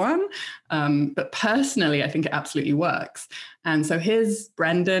everyone, but personally, I think it absolutely works. And so here's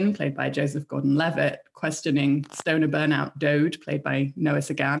Brendan, played by Joseph Gordon-Levitt, questioning stoner burnout Dode, played by Noah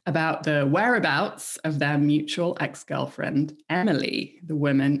Sagan, about the whereabouts of their mutual ex-girlfriend, Emily, the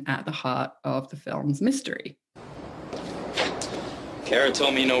woman at the heart of the film's mystery. Kara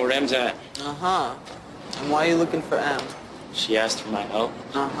told me you know where M's at. Uh-huh. And why are you looking for M? She asked for my help.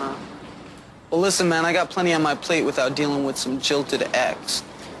 Uh-huh. Well, listen, man, I got plenty on my plate without dealing with some jilted ex.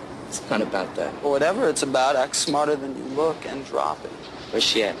 It's not about that. Or whatever it's about, act smarter than you look and drop it. Where's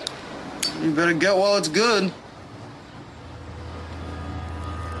she at? You better get while it's good.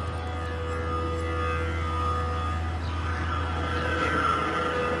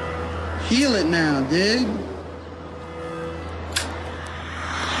 Feel it now, dude.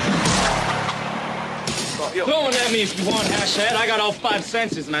 Throwing at me if you want, Hashhead. I got all 5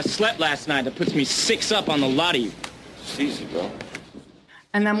 senses, and I slept last night. That puts me 6 up on the lot of you. It's easy, bro.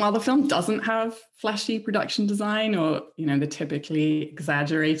 And then while the film doesn't have flashy production design or, the typically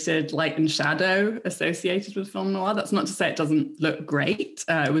exaggerated light and shadow associated with film noir, that's not to say it doesn't look great.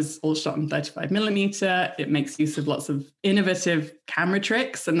 It was all shot in 35mm. It makes use of lots of innovative camera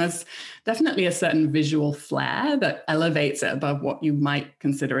tricks. And there's definitely a certain visual flair that elevates it above what you might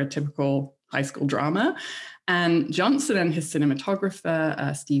consider a typical high school drama. And Johnson and his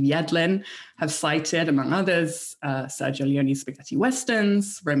cinematographer, Steve Yedlin, have cited, among others, Sergio Leone's spaghetti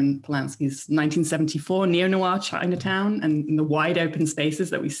westerns, Roman Polanski's 1974 neo-noir Chinatown, and the wide open spaces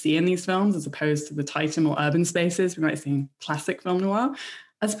that we see in these films, as opposed to the tighter, more urban spaces we might see in classic film noir,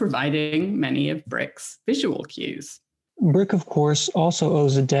 as providing many of Brick's visual cues. Brick, of course, also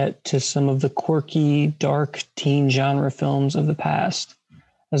owes a debt to some of the quirky, dark teen genre films of the past,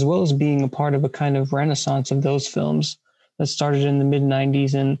 as well as being a part of a kind of renaissance of those films that started in the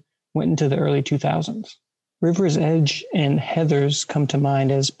mid-90s and went into the early 2000s. River's Edge and Heathers come to mind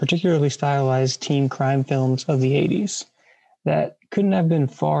as particularly stylized teen crime films of the 80s that couldn't have been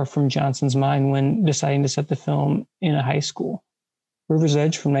far from Johnson's mind when deciding to set the film in a high school. River's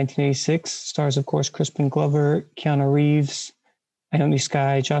Edge from 1986 stars, of course, Crispin Glover, Keanu Reeves, Ione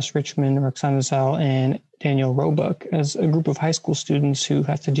Skye, Josh Richmond, Roxana Zal, and Daniel Roebuck as a group of high school students who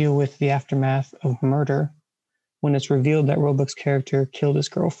have to deal with the aftermath of murder when it's revealed that Roebuck's character killed his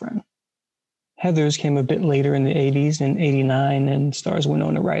girlfriend. Heathers came a bit later in the 80s, in 89, and stars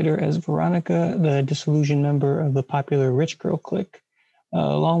Winona Ryder as Veronica, the disillusioned member of the popular rich girl clique,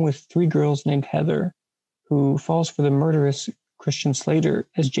 along with 3 girls named Heather, who falls for the murderous Christian Slater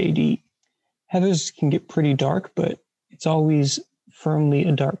as JD. Heathers can get pretty dark, but it's always firmly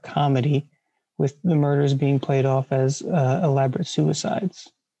a dark comedy, with the murders being played off as elaborate suicides.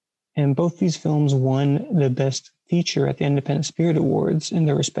 And both these films won the Best Feature at the Independent Spirit Awards in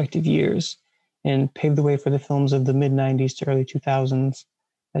their respective years, and paved the way for the films of the mid-90s to early 2000s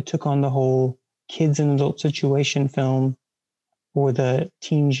that took on the whole kids and adult situation film or the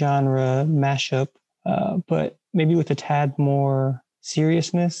teen genre mashup, but maybe with a tad more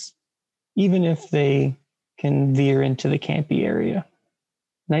seriousness, even if they can veer into the campy area.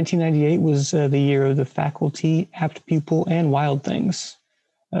 1998 was the year of The Faculty, Apt Pupil, and Wild Things,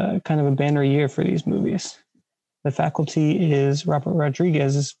 kind of a banner year for these movies. The Faculty is Robert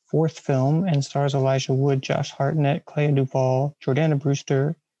Rodriguez's 4th film and stars Elijah Wood, Josh Hartnett, Clea Duvall, Jordana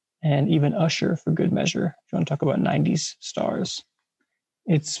Brewster, and even Usher for good measure, if you want to talk about 90s stars.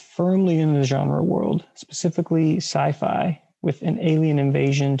 It's firmly in the genre world, specifically sci-fi, with an alien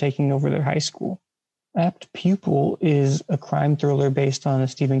invasion taking over their high school. Apt Pupil is a crime thriller based on a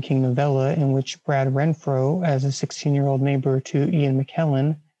Stephen King novella in which Brad Renfro, as a 16-year-old neighbor to Ian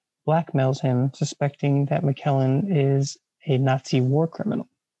McKellen, blackmails him, suspecting that McKellen is a Nazi war criminal.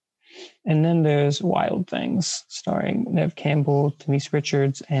 And then there's Wild Things, starring Neve Campbell, Denise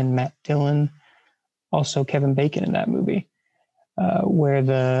Richards, and Matt Dillon, also Kevin Bacon in that movie, where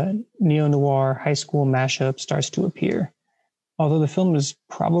the neo-noir high school mashup starts to appear. Although the film is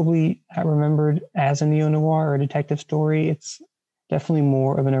probably not remembered as a neo-noir or a detective story, it's definitely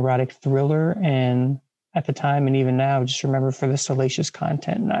more of an erotic thriller, and at the time and even now, just remember for the salacious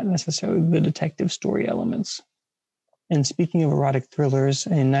content, not necessarily the detective story elements. And speaking of erotic thrillers,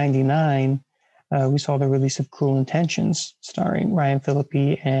 in '99, we saw the release of Cruel Intentions, starring Ryan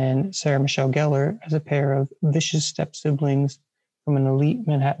Phillippe and Sarah Michelle Gellar as a pair of vicious step-siblings from an elite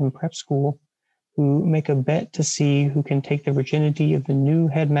Manhattan prep school who make a bet to see who can take the virginity of the new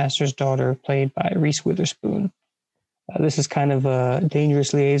headmaster's daughter, played by Reese Witherspoon. This is kind of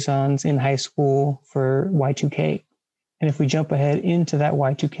dangerous liaisons in high school for Y2K. And if we jump ahead into that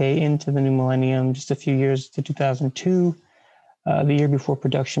Y2K, into the new millennium, just a few years to 2002, the year before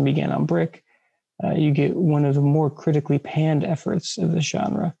production began on Brick, you get one of the more critically panned efforts of the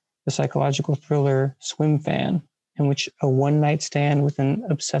genre, the psychological thriller Swim Fan, in which a one-night stand with an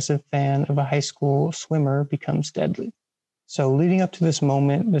obsessive fan of a high school swimmer becomes deadly. So leading up to this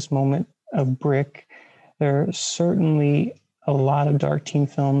moment of Brick, there are certainly a lot of dark teen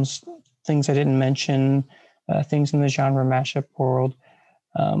films, things I didn't mention, things in the genre mashup world,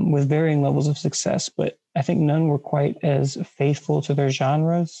 with varying levels of success, but I think none were quite as faithful to their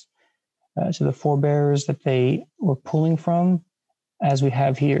genres, to the forebears that they were pulling from, as we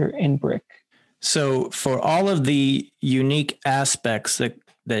have here in Brick. So for all of the unique aspects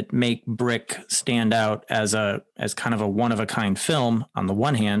that make Brick stand out as kind of a one-of-a-kind film on the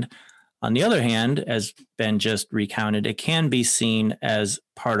one hand, on the other hand, as Ben just recounted, it can be seen as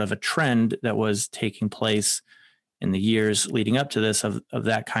part of a trend that was taking place in the years leading up to this of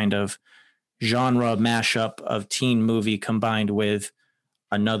that kind of genre mashup of teen movie combined with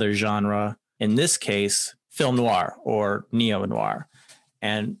another genre, in this case, film noir or neo-noir.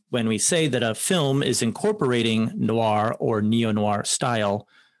 And when we say that a film is incorporating noir or neo-noir style,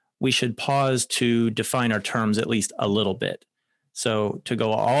 we should pause to define our terms at least a little bit. So to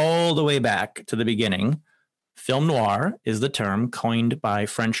go all the way back to the beginning, film noir is the term coined by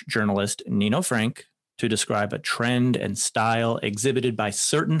French journalist Nino Frank to describe a trend and style exhibited by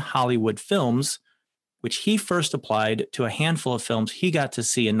certain Hollywood films, which he first applied to a handful of films he got to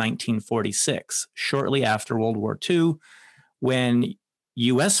see in 1946, shortly after World War II, when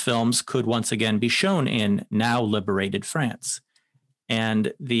U.S. films could once again be shown in now liberated France.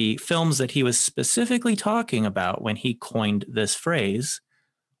 And the films that he was specifically talking about when he coined this phrase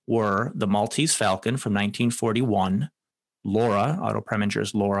were The Maltese Falcon from 1941, Laura, Otto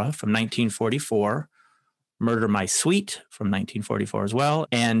Preminger's Laura from 1944, Murder My Sweet from 1944 as well,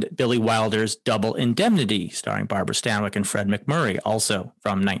 and Billy Wilder's Double Indemnity, starring Barbara Stanwyck and Fred MacMurray, also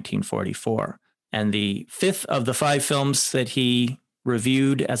from 1944. And the fifth of the five films that he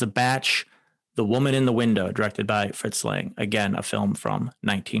reviewed as a batch, The Woman in the Window, directed by Fritz Lang, again, a film from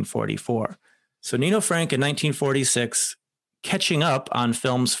 1944. So Nino Frank in 1946, catching up on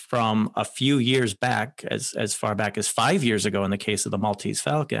films from a few years back, as far back as 5 years ago in the case of The Maltese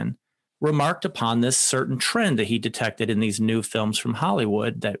Falcon, remarked upon this certain trend that he detected in these new films from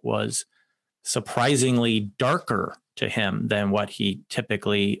Hollywood that was surprisingly darker to him than what he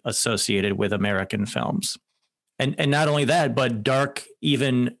typically associated with American films. And not only that, but dark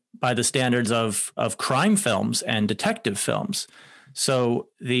even by the standards of crime films and detective films. So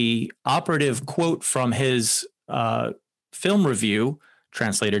the operative quote from his film review,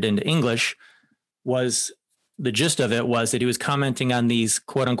 translated into English, was, the gist of it was that he was commenting on these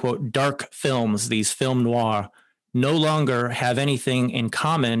quote unquote dark films, these film noir, no longer have anything in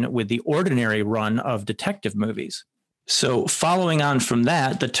common with the ordinary run of detective movies. So following on from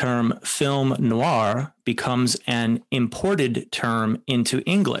that, the term film noir becomes an imported term into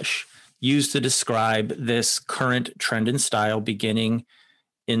English, used to describe this current trend and style beginning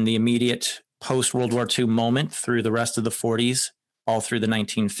in the immediate post-World War II moment through the rest of the 40s, all through the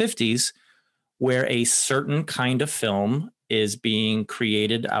 1950s, where a certain kind of film is being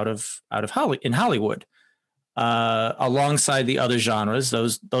created in Hollywood, alongside the other genres.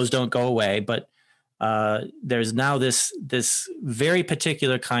 Those don't go away, but there's now this very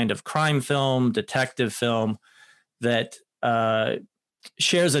particular kind of crime film, detective film that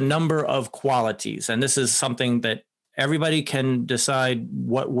shares a number of qualities. And this is something that everybody can decide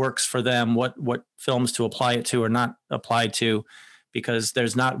what works for them, what films to apply it to or not apply to, because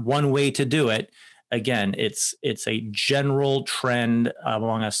there's not one way to do it. Again, it's a general trend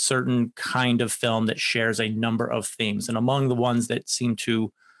among a certain kind of film that shares a number of themes. And among the ones that seem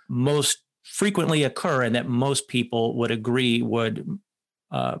to most frequently occur and that most people would agree would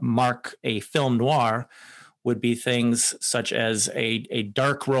mark a film noir would be things such as a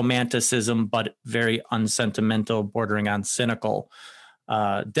dark romanticism, but very unsentimental, bordering on cynical.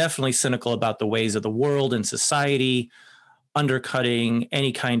 Definitely cynical about the ways of the world and society, undercutting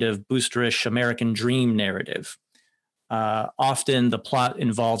any kind of boosterish American dream narrative. Often the plot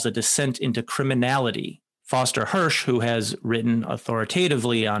involves a descent into criminality. Foster Hirsch, who has written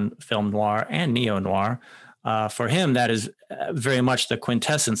authoritatively on film noir and neo-noir, For him, that is very much the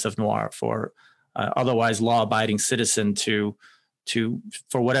quintessence of noir. For otherwise law-abiding citizen to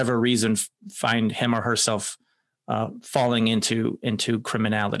for whatever reason find him or herself falling into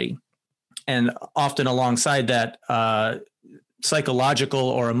criminality, and often alongside that, psychological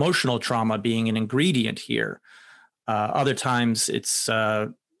or emotional trauma being an ingredient here. Other times, it's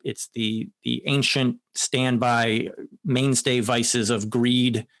the ancient standby mainstay vices of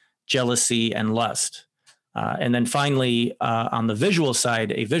greed, jealousy, and lust. And then finally, on the visual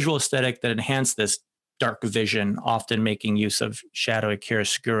side, a visual aesthetic that enhanced this dark vision, often making use of shadowy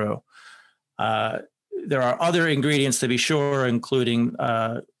chiaroscuro. There are other ingredients to be sure, including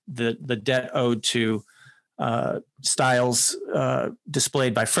the debt owed to styles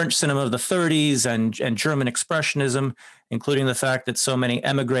displayed by French cinema of the 30s and German expressionism, including the fact that so many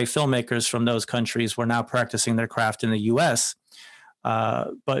emigre filmmakers from those countries were now practicing their craft in the U.S.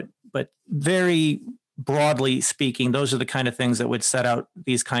 But very broadly speaking, those are the kind of things that would set out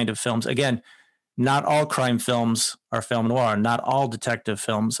these kind of films. Again, not all crime films are film noir. Not all detective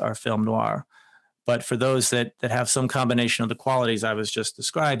films are film noir. But for those that have some combination of the qualities I was just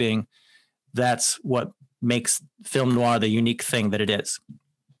describing, that's what makes film noir the unique thing that it is.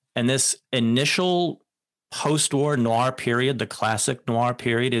 And this initial post-war noir period, the classic noir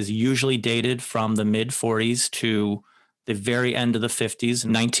period, is usually dated from the mid-40s to the very end of the 50s,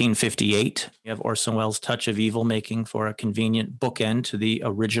 1958. You have Orson Welles' Touch of Evil making for a convenient bookend to the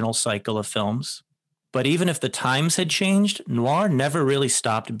original cycle of films. But even if the times had changed, noir never really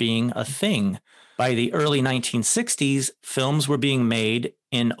stopped being a thing. By the early 1960s, films were being made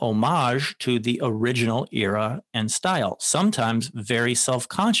in homage to the original era and style, sometimes very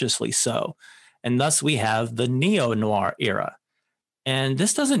self-consciously so. And thus we have the neo-noir era. And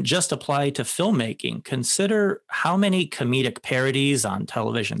this doesn't just apply to filmmaking. Consider how many comedic parodies on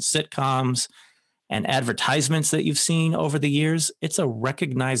television sitcoms and advertisements that you've seen over the years. It's a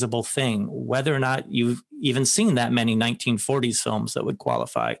recognizable thing, whether or not you've even seen that many 1940s films that would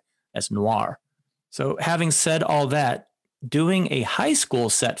qualify as noir. So having said all that, doing a high school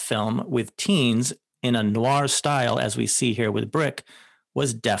set film with teens in a noir style, as we see here with Brick,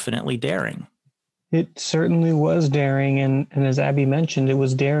 was definitely daring. It certainly was daring, and as Abby mentioned, it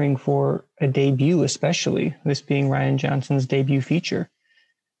was daring for a debut, especially, this being Rian Johnson's debut feature.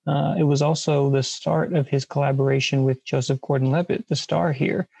 It was also the start of his collaboration with Joseph Gordon-Levitt, the star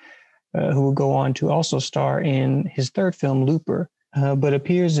here, who would go on to also star in his third film, Looper, but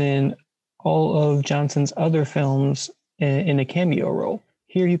appears in all of Johnson's other films in a cameo role.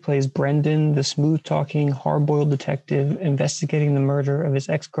 Here he plays Brendan, the smooth-talking, hard-boiled detective investigating the murder of his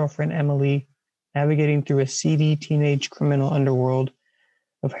ex-girlfriend Emily, navigating through a seedy teenage criminal underworld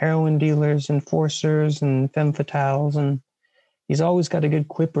of heroin dealers, enforcers, and femme fatales, and he's always got a good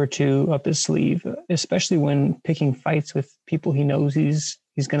quip or two up his sleeve, especially when picking fights with people he knows he's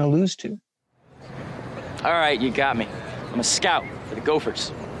going to lose to. All right, you got me. I'm a scout for the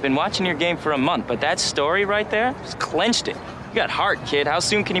Gophers. Been watching your game for a month, but that story right there just clenched it. You got heart, kid. How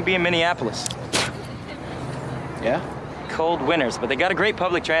soon can you be in Minneapolis? Yeah? Cold winters, but they got a great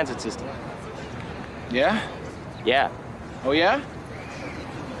public transit system. Yeah? Yeah. Oh, yeah?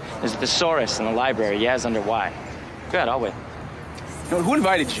 There's a thesaurus in the library. Yeah's under Y. Go ahead, I'll wait. No, who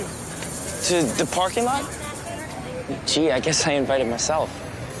invited you? To the parking lot? Gee, I guess I invited myself.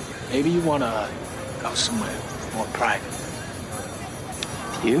 Maybe you want to go somewhere more private.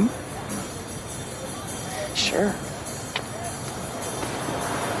 You? Sure.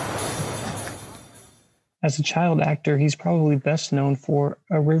 As a child actor, he's probably best known for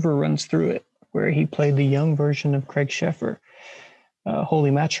A River Runs Through It, where he played the young version of Craig Sheffer, Holy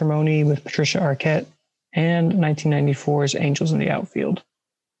Matrimony with Patricia Arquette, and 1994's Angels in the Outfield.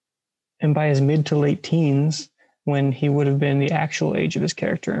 And by his mid to late teens, when he would have been the actual age of his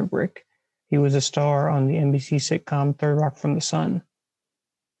character in Brick, he was a star on the NBC sitcom Third Rock from the Sun,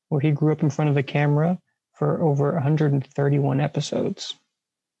 where he grew up in front of the camera for over 131 episodes.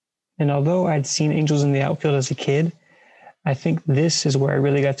 And although I'd seen Angels in the Outfield as a kid, I think this is where I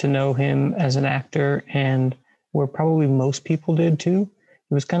really got to know him as an actor, and where probably most people did too.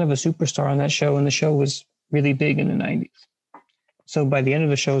 He was kind of a superstar on that show, and the show was really big in the 90s. So by the end of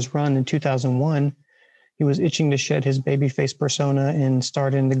the show's run in 2001, he was itching to shed his babyface persona and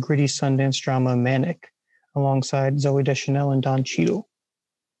starred in the gritty Sundance drama Manic, alongside Zooey Deschanel and Don Cheadle.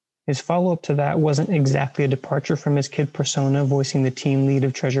 His follow-up to that wasn't exactly a departure from his kid persona, voicing the teen lead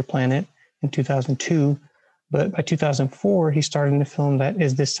of Treasure Planet in 2002, but by 2004, he starred in a film that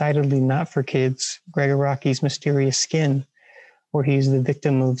is decidedly not for kids, Greg Araki's Mysterious Skin, where he's the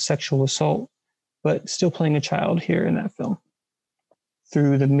victim of sexual assault, but still playing a child here in that film.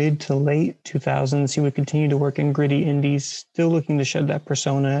 through the mid to late 2000s, he would continue to work in gritty indies, still looking to shed that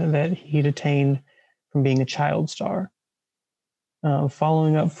persona that he'd attained from being a child star.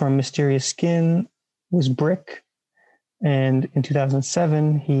 Following up from Mysterious Skin was Brick, and in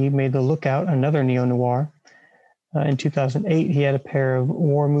 2007, he made The Lookout, another neo-noir. In 2008, he had a pair of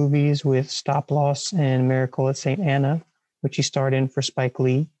war movies with Stop Loss and Miracle at St. Anna, which he starred in for Spike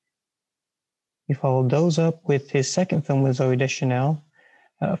Lee. He followed those up with his second film with Zooey Deschanel,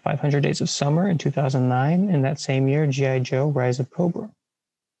 500 Days of Summer in 2009, and that same year, G.I. Joe, Rise of Cobra.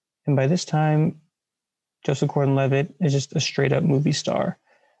 And by this time, Joseph Gordon-Levitt is just a straight-up movie star.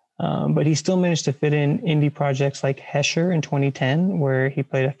 But he still managed to fit in indie projects like Hesher in 2010, where he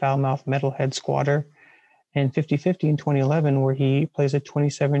played a foul-mouthed metalhead squatter, and 50/50 in 2011, where he plays a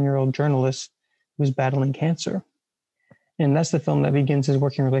 27-year-old journalist who's battling cancer. And that's the film that begins his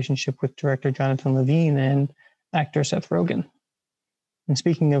working relationship with director Jonathan Levine and actor Seth Rogen. And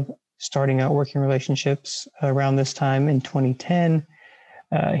speaking of starting out working relationships, around this time in 2010,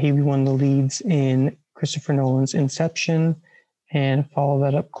 he won the leads in Christopher Nolan's Inception and followed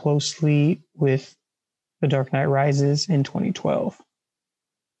that up closely with The Dark Knight Rises in 2012.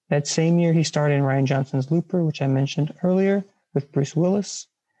 That same year, he starred in Rian Johnson's Looper, which I mentioned earlier, with Bruce Willis.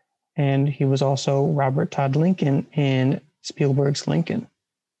 And he was also Robert Todd Lincoln in Spielberg's Lincoln.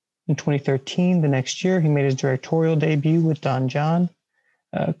 In 2013, the next year, he made his directorial debut with Don John,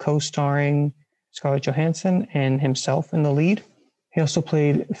 co-starring Scarlett Johansson and himself in the lead. He also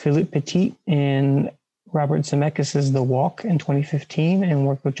played Philippe Petit in Robert Zemeckis' The Walk in 2015 and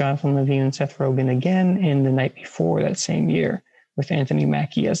worked with Jonathan Levine and Seth Rogen again in The Night Before that same year, with Anthony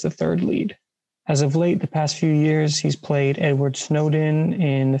Mackie as the third lead. As of late, the past few years, he's played Edward Snowden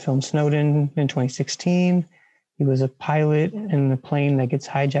in the film Snowden in 2016. He was a pilot in the plane that gets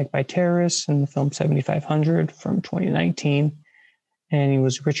hijacked by terrorists in the film 7500 from 2019. And he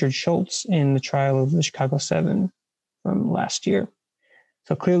was Richard Schultz in the trial of the Chicago 7 from last year.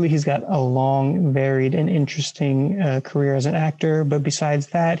 So clearly he's got a long, varied, and interesting career as an actor. But besides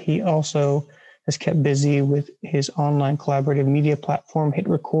that, he also has kept busy with his online collaborative media platform,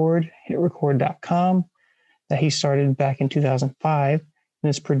 hitrecord.com, that he started back in 2005, and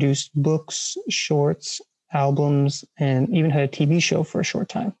has produced books, shorts, albums, and even had a TV show for a short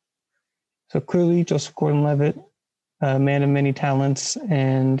time. So clearly, Joseph Gordon-Levitt, a man of many talents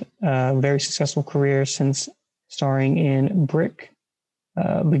and a very successful career since starring in Brick.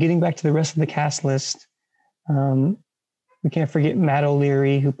 But getting back to the rest of the cast list, we can't forget Matt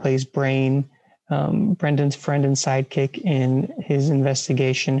O'Leary, who plays Brain, Brendan's friend and sidekick in his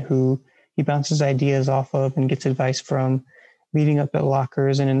investigation, who he bounces ideas off of and gets advice from, meeting up at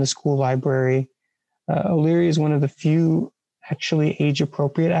lockers and in the school library. O'Leary is one of the few actually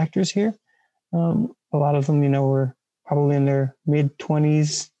age-appropriate actors here. A lot of them, were probably in their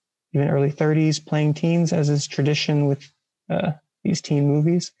mid-20s, even early 30s, playing teens, as is tradition with these teen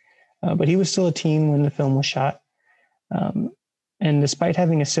movies. But he was still a teen when the film was shot. And despite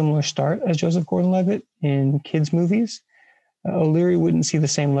having a similar start as Joseph Gordon-Levitt in kids' movies, O'Leary wouldn't see the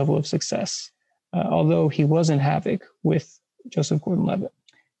same level of success, although he was in Havoc with Joseph Gordon-Levitt.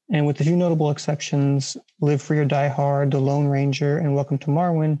 And with a few notable exceptions, Live Free or Die Hard, The Lone Ranger, and Welcome to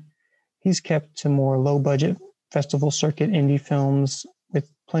Marwen, he's kept to more low-budget festival circuit indie films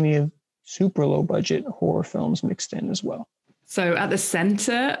with plenty of super low-budget horror films mixed in as well. So at the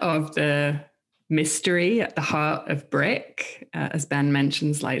center of the mystery, at the heart of Brick, as Ben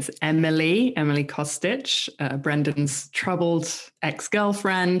mentions, lies Emily Kostic, Brendan's troubled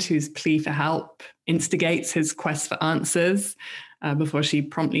ex-girlfriend whose plea for help instigates his quest for answers before she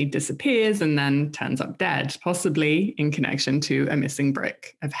promptly disappears and then turns up dead, possibly in connection to a missing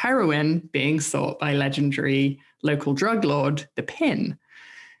brick of heroin being sought by legendary local drug lord, The Pin.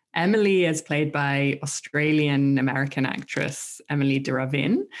 Emily is played by Australian-American actress Emily de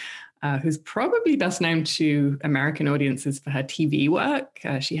Ravin, who's probably best known to American audiences for her TV work.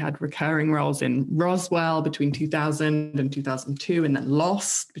 She had recurring roles in Roswell between 2000 and 2002, and then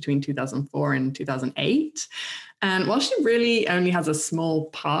Lost between 2004 and 2008. And while she really only has a small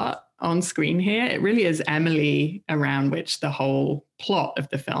part on screen here, it really is Emily around which the whole plot of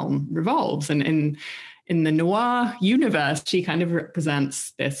the film revolves. And in the noir universe, she kind of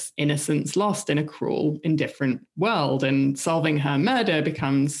represents this innocence lost in a cruel, indifferent world, and solving her murder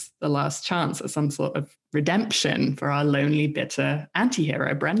becomes the last chance at some sort of redemption for our lonely, bitter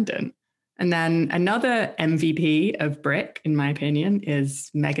anti-hero, Brendan. And then another MVP of Brick, in my opinion,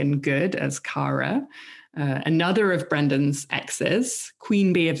 is Megan Good as Kara, another of Brendan's exes,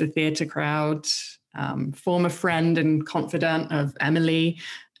 queen bee of the theatre crowd, former friend and confidant of Emily,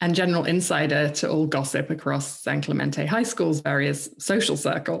 and general insider to all gossip across San Clemente High School's various social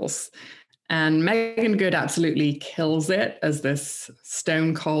circles. And Megan Good absolutely kills it as this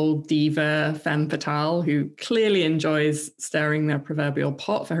stone cold diva femme fatale who clearly enjoys stirring the proverbial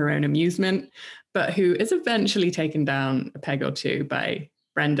pot for her own amusement, but who is eventually taken down a peg or two by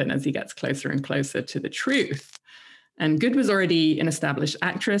Brendan as he gets closer and closer to the truth. And Good was already an established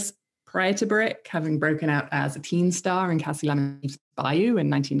actress prior to Brick, having broken out as a teen star in Cassie Lamont's Bayou in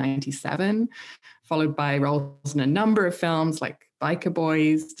 1997, followed by roles in a number of films like Biker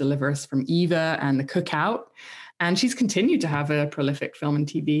Boys, Deliver Us from Eva, and The Cookout. And she's continued to have a prolific film and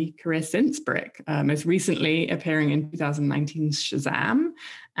TV career since Brick, most recently appearing in 2019's Shazam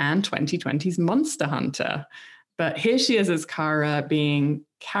and 2020's Monster Hunter. But here she is as Kara, being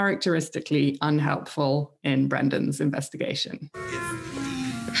characteristically unhelpful in Brendan's investigation.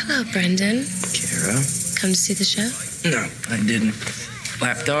 Hello, Brendan. Kara? Come to see the show? No, I didn't.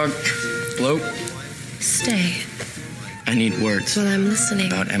 Lapdog? Bloat? Stay. I need words. Well, I'm listening.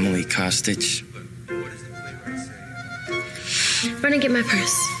 About Emily Kostic. Run and get my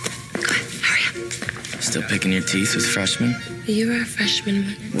purse. Go ahead, hurry up. Still picking your teeth with freshmen? You were a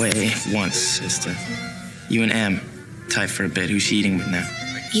freshman once. Once, sister. You and Em. Tight for a bit. Who's she eating with now?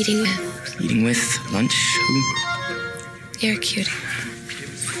 Eating with. Eating with? Lunch? Who? You're a cutie.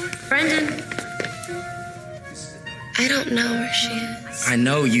 Brendan. I don't know where she is. I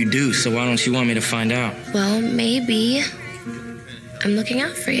know you do, so why don't you want me to find out? Well, maybe. I'm looking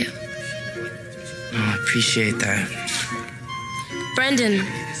out for you. Oh, I appreciate that. Brendan.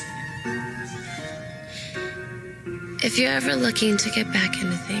 If you're ever looking to get back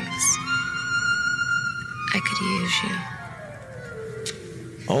into things, I could use you.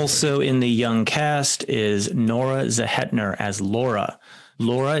 Also in the young cast is Nora Zehetner as Laura.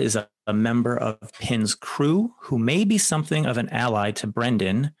 Laura is a member of Pin's crew who may be something of an ally to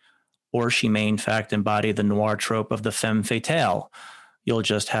Brendan, or she may in fact embody the noir trope of the femme fatale. You'll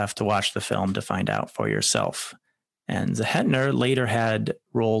just have to watch the film to find out for yourself. And Zehetner later had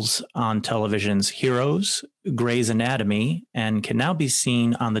roles on television's Heroes, Grey's Anatomy, and can now be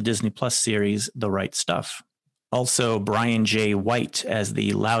seen on the Disney Plus series The Right Stuff. Also, Brian J. White as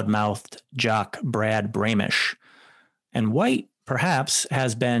the loudmouthed jock Brad Bramish. And White, perhaps,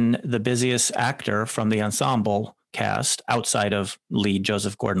 has been the busiest actor from the ensemble cast, outside of lead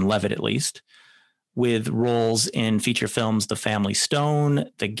Joseph Gordon-Levitt at least, with roles in feature films The Family Stone,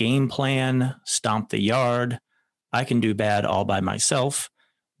 The Game Plan, Stomp the Yard, I Can Do Bad All by Myself,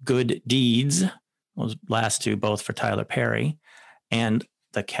 Good Deeds, those last two both for Tyler Perry, and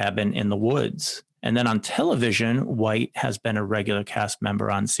The Cabin in the Woods. And then on television, White has been a regular cast member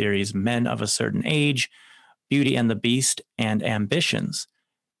on series Men of a Certain Age, Beauty and the Beast, and Ambitions.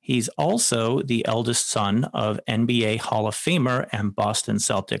 He's also the eldest son of NBA Hall of Famer and Boston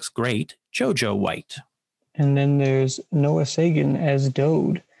Celtics great JoJo White. And then there's Noah Sagan as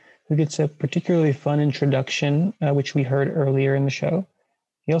Dode, who gets a particularly fun introduction, which we heard earlier in the show.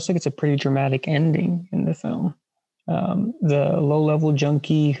 He also gets a pretty dramatic ending in the film. The low-level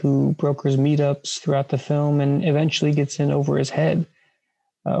junkie who brokers meetups throughout the film and eventually gets in over his head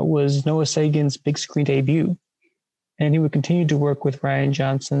was Noah Sagan's big screen debut. And he would continue to work with Rian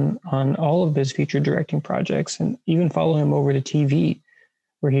Johnson on all of his feature directing projects and even follow him over to TV,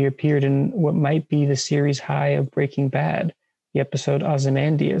 where he appeared in what might be the series high of Breaking Bad, the episode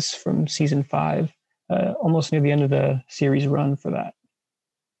Ozymandias from season 5, almost near the end of the series run for that.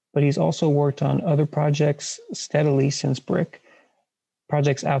 But he's also worked on other projects steadily since Brick,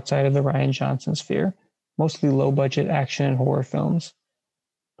 projects outside of the Rian Johnson sphere, mostly low-budget action and horror films.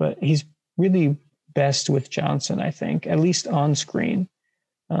 But he's really best with Johnson, I think, at least on screen.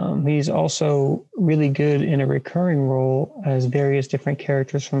 He's also really good in a recurring role as various different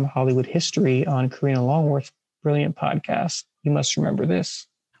characters from Hollywood history on Karina Longworth's brilliant podcast, You Must Remember This.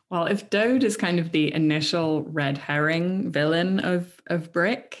 Well, if Dode is kind of the initial red herring villain of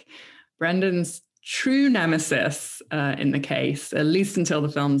Brick, Brendan's true nemesis in the case, at least until the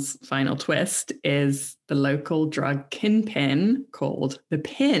film's final twist, is the local drug kingpin called the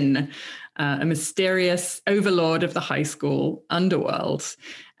Pin, a mysterious overlord of the high school underworld.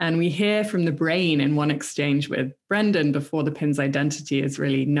 And we hear from the brain in one exchange with Brendan before the Pin's identity is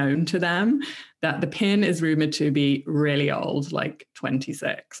really known to them, that the Pin is rumored to be really old, like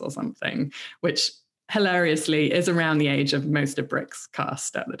 26 or something, which hilariously is around the age of most of Brick's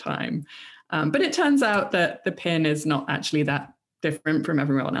cast at the time. But it turns out that the Pin is not actually that different from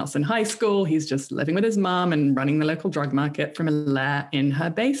everyone else in high school. He's just living with his mom and running the local drug market from a lair in her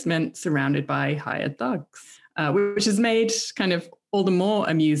basement, surrounded by hired thugs, which is made kind of all the more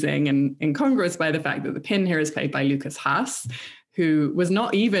amusing and incongruous by the fact that the Pin here is played by Lucas Haas, who was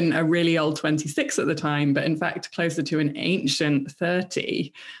not even a really old 26 at the time, but in fact closer to an ancient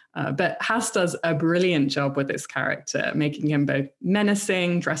 30. But Haas does a brilliant job with this character, making him both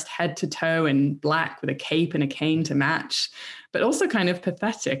menacing, dressed head to toe in black with a cape and a cane to match, but also kind of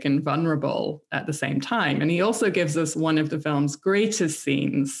pathetic and vulnerable at the same time. And he also gives us one of the film's greatest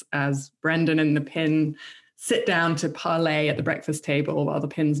scenes as Brendan and the Pin sit down to parley at the breakfast table while the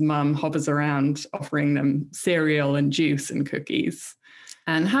Pin's mum hovers around offering them cereal and juice and cookies.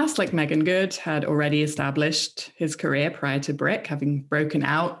 And Haas, like Megan Good, had already established his career prior to Brick, having broken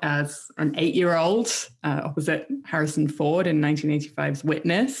out as an 8-year-old opposite Harrison Ford in 1985's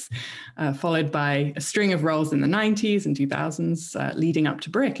Witness, followed by a string of roles in the 90s and 2000s leading up to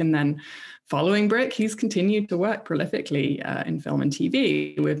Brick. And then following Brick, he's continued to work prolifically in film and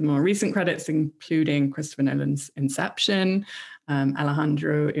TV, with more recent credits including Christopher Nolan's Inception,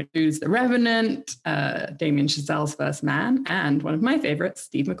 Alejandro Iñárritu's The Revenant, Damien Chazelle's First Man, and one of my favorites,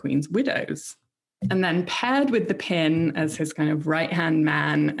 Steve McQueen's Widows. And then paired with the Pin as his kind of right-hand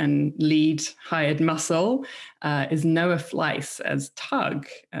man and lead hired muscle is Noah Fleiss as Tug,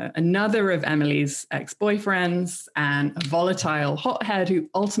 another of Emily's ex-boyfriends and a volatile hothead who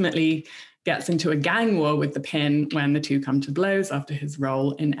ultimately gets into a gang war with the Pin when the two come to blows after his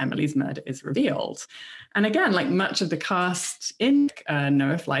role in Emily's murder is revealed. And again, like much of the cast in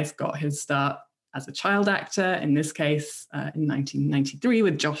Noah Fleiss got his start as a child actor, in this case in 1993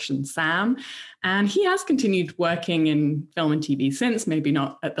 with Josh and Sam. And he has continued working in film and TV since, maybe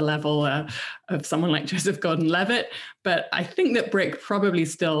not at the level of someone like Joseph Gordon-Levitt, but I think that Brick probably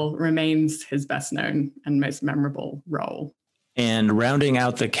still remains his best known and most memorable role. And rounding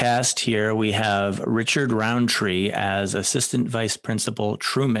out the cast here, we have Richard Roundtree as Assistant Vice Principal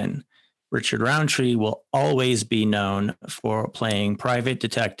Truman. Richard Roundtree will always be known for playing Private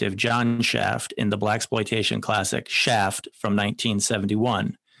Detective John Shaft in the blaxploitation classic Shaft from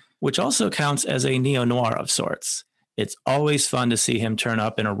 1971, which also counts as a neo-noir of sorts. It's always fun to see him turn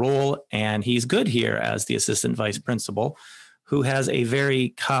up in a role, and he's good here as the Assistant Vice Principal, who has a very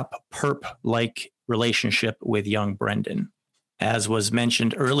cop-perp-like relationship with young Brendan. As was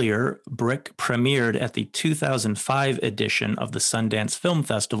mentioned earlier, Brick premiered at the 2005 edition of the Sundance Film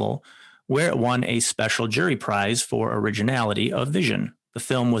Festival, where it won a special jury prize for originality of vision. The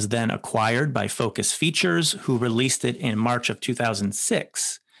film was then acquired by Focus Features, who released it in March of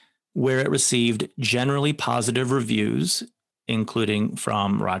 2006, where it received generally positive reviews, including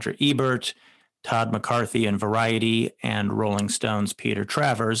from Roger Ebert, Todd McCarthy in Variety, and Rolling Stone's Peter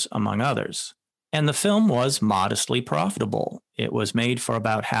Travers, among others. And the film was modestly profitable. It was made for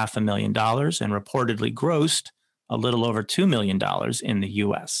about $500,000 and reportedly grossed a little over $2 million in the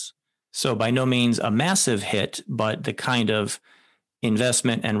US. So by no means a massive hit, but the kind of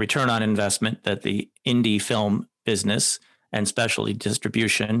investment and return on investment that the indie film business and specialty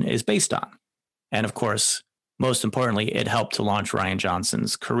distribution is based on. And of course, most importantly, it helped to launch Rian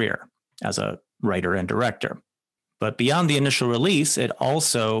Johnson's career as a writer and director. But beyond the initial release, it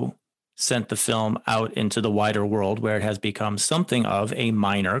also sent the film out into the wider world, where it has become something of a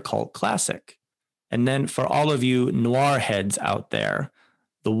minor cult classic. And then for all of you noir heads out there,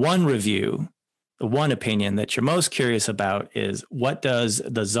 the one review, the one opinion that you're most curious about is, what does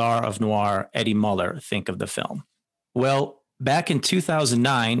the czar of noir, Eddie Muller, think of the film? Well, back in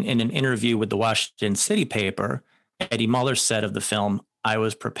 2009, in an interview with the Washington City paper, Eddie Muller said of the film, "I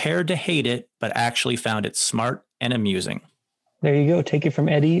was prepared to hate it, but actually found it smart and amusing." There you go. Take it from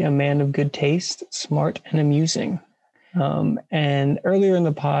Eddie, a man of good taste, smart and amusing. And earlier in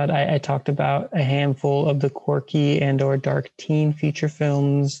the pod, I talked about a handful of the quirky and or dark teen feature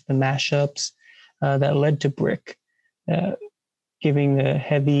films, the mashups that led to Brick, giving the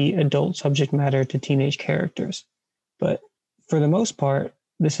heavy adult subject matter to teenage characters. But for the most part,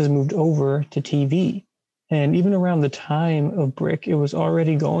 this has moved over to TV. And even around the time of Brick, it was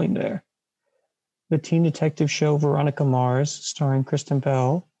already going there. The teen detective show Veronica Mars, starring Kristen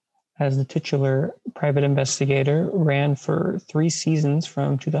Bell as the titular private investigator, ran for 3 seasons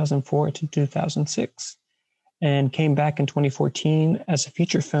from 2004 to 2006 and came back in 2014 as a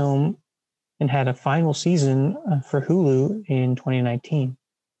feature film and had a final season for Hulu in 2019.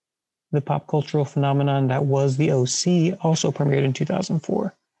 The pop cultural phenomenon that was The OC also premiered in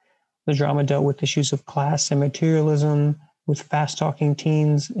 2004. The drama dealt with issues of class and materialism, with fast-talking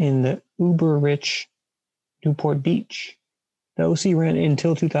teens in the uber-rich Newport Beach. The OC ran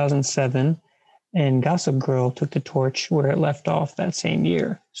until 2007, and Gossip Girl took the torch where it left off that same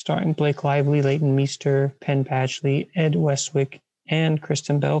year, starring Blake Lively, Leighton Meester, Penn Badgley, Ed Westwick, and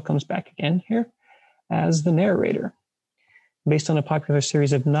Kristen Bell comes back again here as the narrator. Based on a popular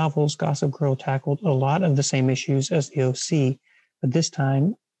series of novels, Gossip Girl tackled a lot of the same issues as The OC, but this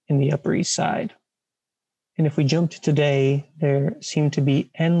time in the Upper East Side. And if we jump to today, there seem to be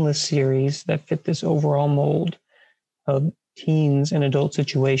endless series that fit this overall mold of teens and adult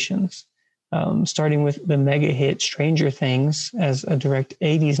situations, starting with the mega hit Stranger Things as a direct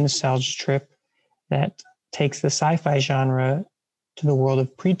 80s nostalgia trip that takes the sci-fi genre to the world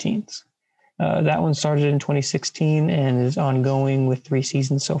of preteens. That one started in 2016 and is ongoing with 3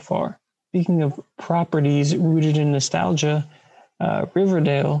 seasons so far. Speaking of properties rooted in nostalgia,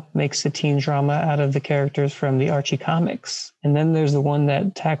 Riverdale makes a teen drama out of the characters from the Archie comics. And then there's the one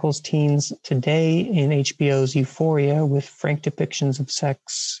that tackles teens today in HBO's Euphoria with frank depictions of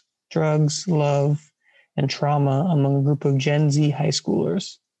sex, drugs, love, and trauma among a group of Gen Z high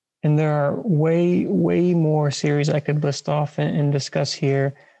schoolers. And there are way, way more series I could list off and discuss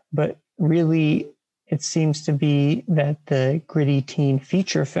here, but really it seems to be that the gritty teen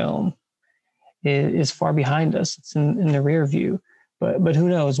feature film is far behind us. It's in the rear view. But who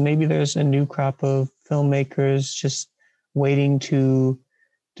knows? Maybe there's a new crop of filmmakers just waiting to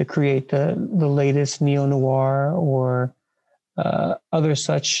create the latest neo-noir or other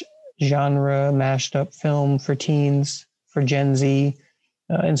such genre mashed up film for teens, for Gen Z,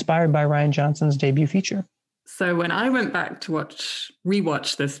 inspired by Rian Johnson's debut feature. So when I went back to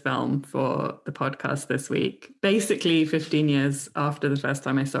rewatch this film for the podcast this week, basically 15 years after the first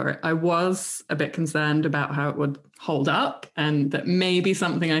time I saw it, I was a bit concerned about how it would hold up, and that maybe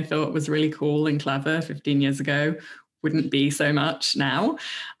something I thought was really cool and clever 15 years ago wouldn't be so much now.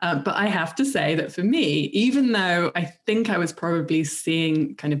 But I have to say that for me, even though I think I was probably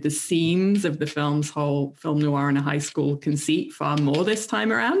seeing kind of the seams of the film's whole film noir in a high school conceit far more this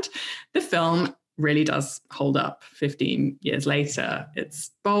time around, the film really does hold up 15 years later.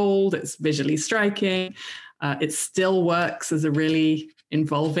 It's bold, it's visually striking, it still works as a really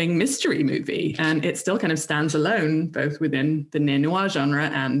involving mystery movie, and it still kind of stands alone both within the neo-noir genre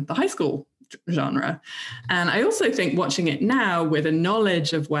and the high school genre. And I also think watching it now with a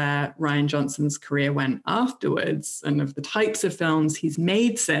knowledge of where Rian Johnson's career went afterwards and of the types of films he's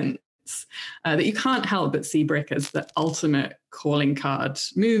made since, that you can't help but see Brick as the ultimate calling card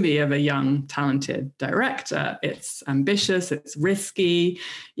movie of a young, talented director. It's ambitious, it's risky.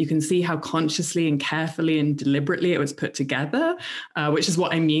 You can see how consciously and carefully and deliberately it was put together, which is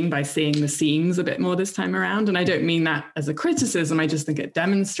what I mean by seeing the seams a bit more this time around. And I don't mean that as a criticism. I just think it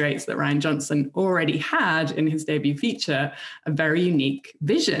demonstrates that Rian Johnson already had in his debut feature a very unique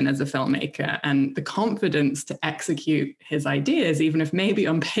vision as a filmmaker and the confidence to execute his ideas, even if maybe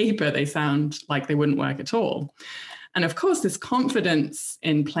on paper they sound like they wouldn't work at all. And of course, this confidence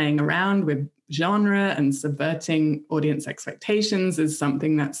in playing around with genre and subverting audience expectations is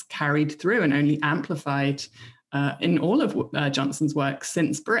something that's carried through and only amplified in all of Johnson's work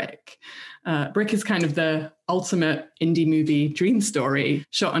since Brick. Brick is kind of the ultimate indie movie dream story,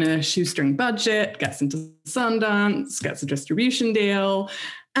 shot on a shoestring budget, gets into Sundance, gets a distribution deal,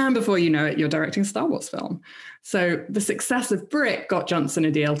 and before you know it, you're directing a Star Wars film. So the success of Brick got Johnson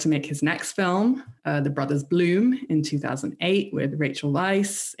a deal to make his next film, The Brothers Bloom, in 2008 with Rachel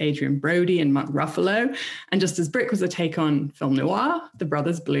Weisz, Adrian Brody, and Mark Ruffalo. And just as Brick was a take on film noir, The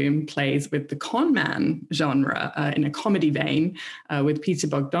Brothers Bloom plays with the con man genre in a comedy vein, with Peter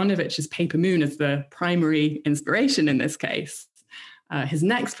Bogdanovich's Paper Moon as the primary inspiration in this case. His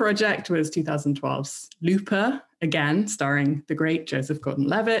next project was 2012's Looper, again starring the great Joseph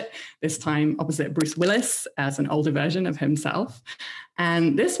Gordon-Levitt, this time opposite Bruce Willis as an older version of himself.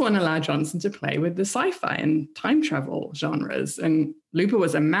 And this one allowed Johnson to play with the sci-fi and time travel genres. And Looper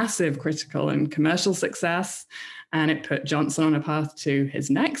was a massive critical and commercial success, and it put Johnson on a path to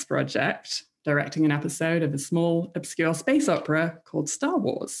his next project, directing an episode of a small, obscure space opera called Star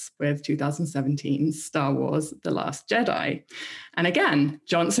Wars, with 2017's Star Wars: The Last Jedi. And again,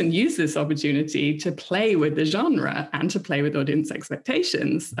 Johnson used this opportunity to play with the genre and to play with audience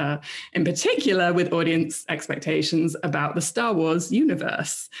expectations, in particular with audience expectations about the Star Wars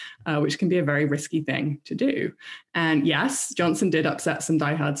universe, which can be a very risky thing to do. And yes, Johnson did upset some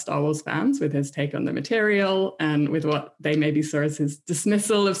diehard Star Wars fans with his take on the material and with what they maybe saw as his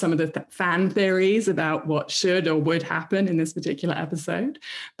dismissal of some of the fan theories about what should or would happen in this particular episode.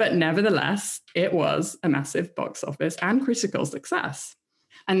 But nevertheless, it was a massive box office and critical success.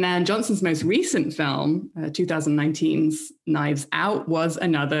 And then Johnson's most recent film, 2019's Knives Out, was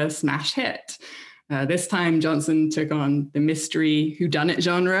another smash hit. This time, Johnson took on the mystery whodunit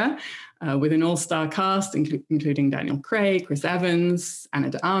genre with an all-star cast, including Daniel Craig, Chris Evans, Ana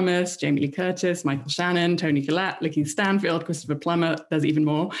de Armas, Jamie Lee Curtis, Michael Shannon, Toni Collette, Lakeith Stanfield, Christopher Plummer. There's even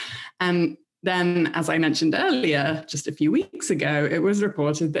more. And Then, as I mentioned earlier, just a few weeks ago, it was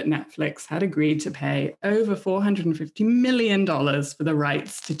reported that Netflix had agreed to pay over $450 million for the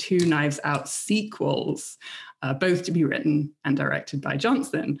rights to 2 Knives Out sequels, both to be written and directed by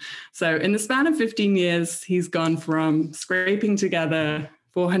Johnson. So in the span of 15 years, he's gone from scraping together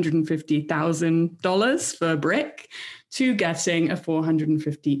 $450,000 for Brick to getting a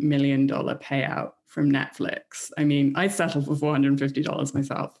 $450 million payout from Netflix. I mean, I'd settle for $450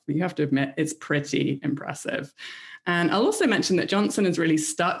 myself, but you have to admit it's pretty impressive. And I'll also mention that Johnson has really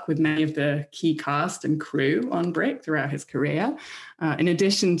stuck with many of the key cast and crew on Brick throughout his career. In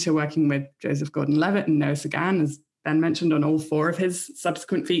addition to working with Joseph Gordon-Levitt and Noah Sagan, as Ben mentioned, on all 4 of his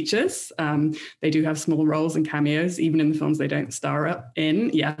subsequent features. They do have small roles and cameos, even in the films they don't star in.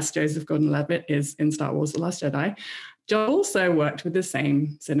 Yes, Joseph Gordon-Levitt is in Star Wars: The Last Jedi. John also worked with the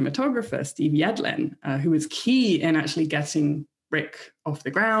same cinematographer, Steve Yedlin, who was key in actually getting Brick off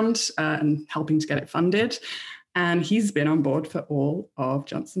the ground and helping to get it funded. And he's been on board for all of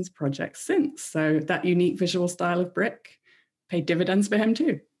Johnson's projects since. So that unique visual style of Brick paid dividends for him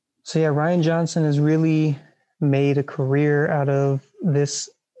too. So yeah, Rian Johnson has really made a career out of this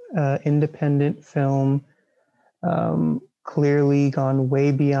independent film, clearly gone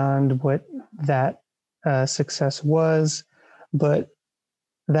way beyond what that success was, but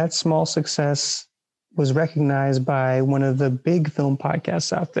that small success was recognized by one of the big film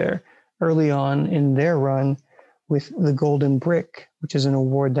podcasts out there early on in their run with the Golden Brick, which is an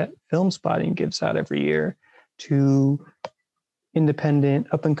award that Film Spotting gives out every year to independent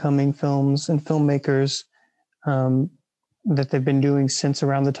up-and-coming films and filmmakers that they've been doing since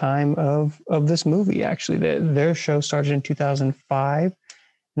around the time of this movie. Actually, their show started in 2005.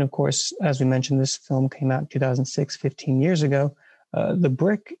 And of course, as we mentioned, this film came out in 2006, 15 years ago. The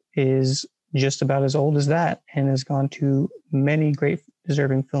Brick is just about as old as that and has gone to many great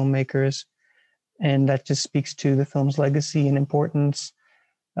deserving filmmakers. And that just speaks to the film's legacy and importance,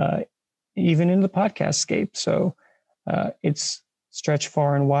 even in the podcast scape. So it's stretched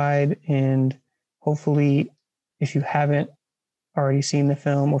far and wide. And hopefully, if you haven't already seen the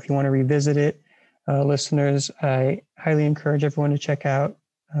film or if you want to revisit it, listeners, I highly encourage everyone to check out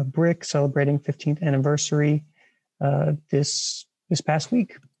Brick, celebrating 15th anniversary this past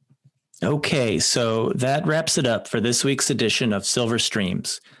week. Okay, so that wraps it up for this week's edition of Silver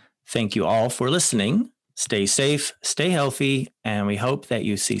Streams. Thank you all for listening. Stay safe, stay healthy, and we hope that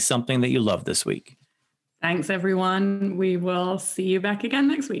you see something that you love this week. Thanks, everyone. We will see you back again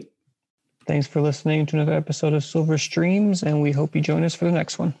next week. Thanks for listening to another episode of Silver Streams, and we hope you join us for the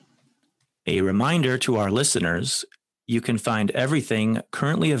next one. A reminder to our listeners, you can find everything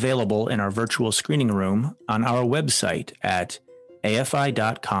currently available in our virtual screening room on our website at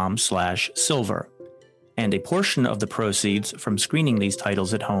afi.com/silver. And a portion of the proceeds from screening these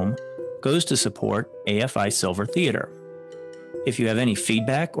titles at home goes to support AFI Silver Theater. If you have any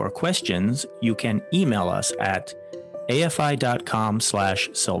feedback or questions, you can email us at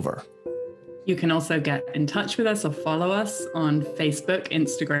afi.com/silver. You can also get in touch with us or follow us on Facebook,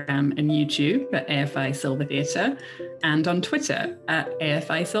 Instagram, and YouTube at AFI Silver Theatre, and on Twitter at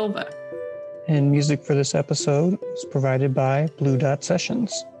AFI Silver. And music for this episode was provided by Blue Dot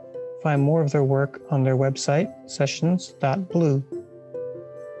Sessions. Find more of their work on their website, sessions.blue.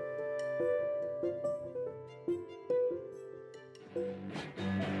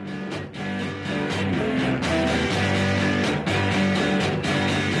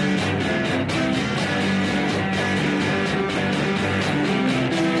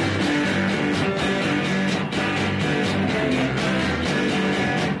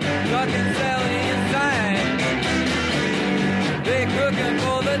 Cooking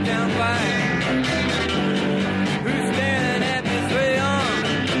for the down by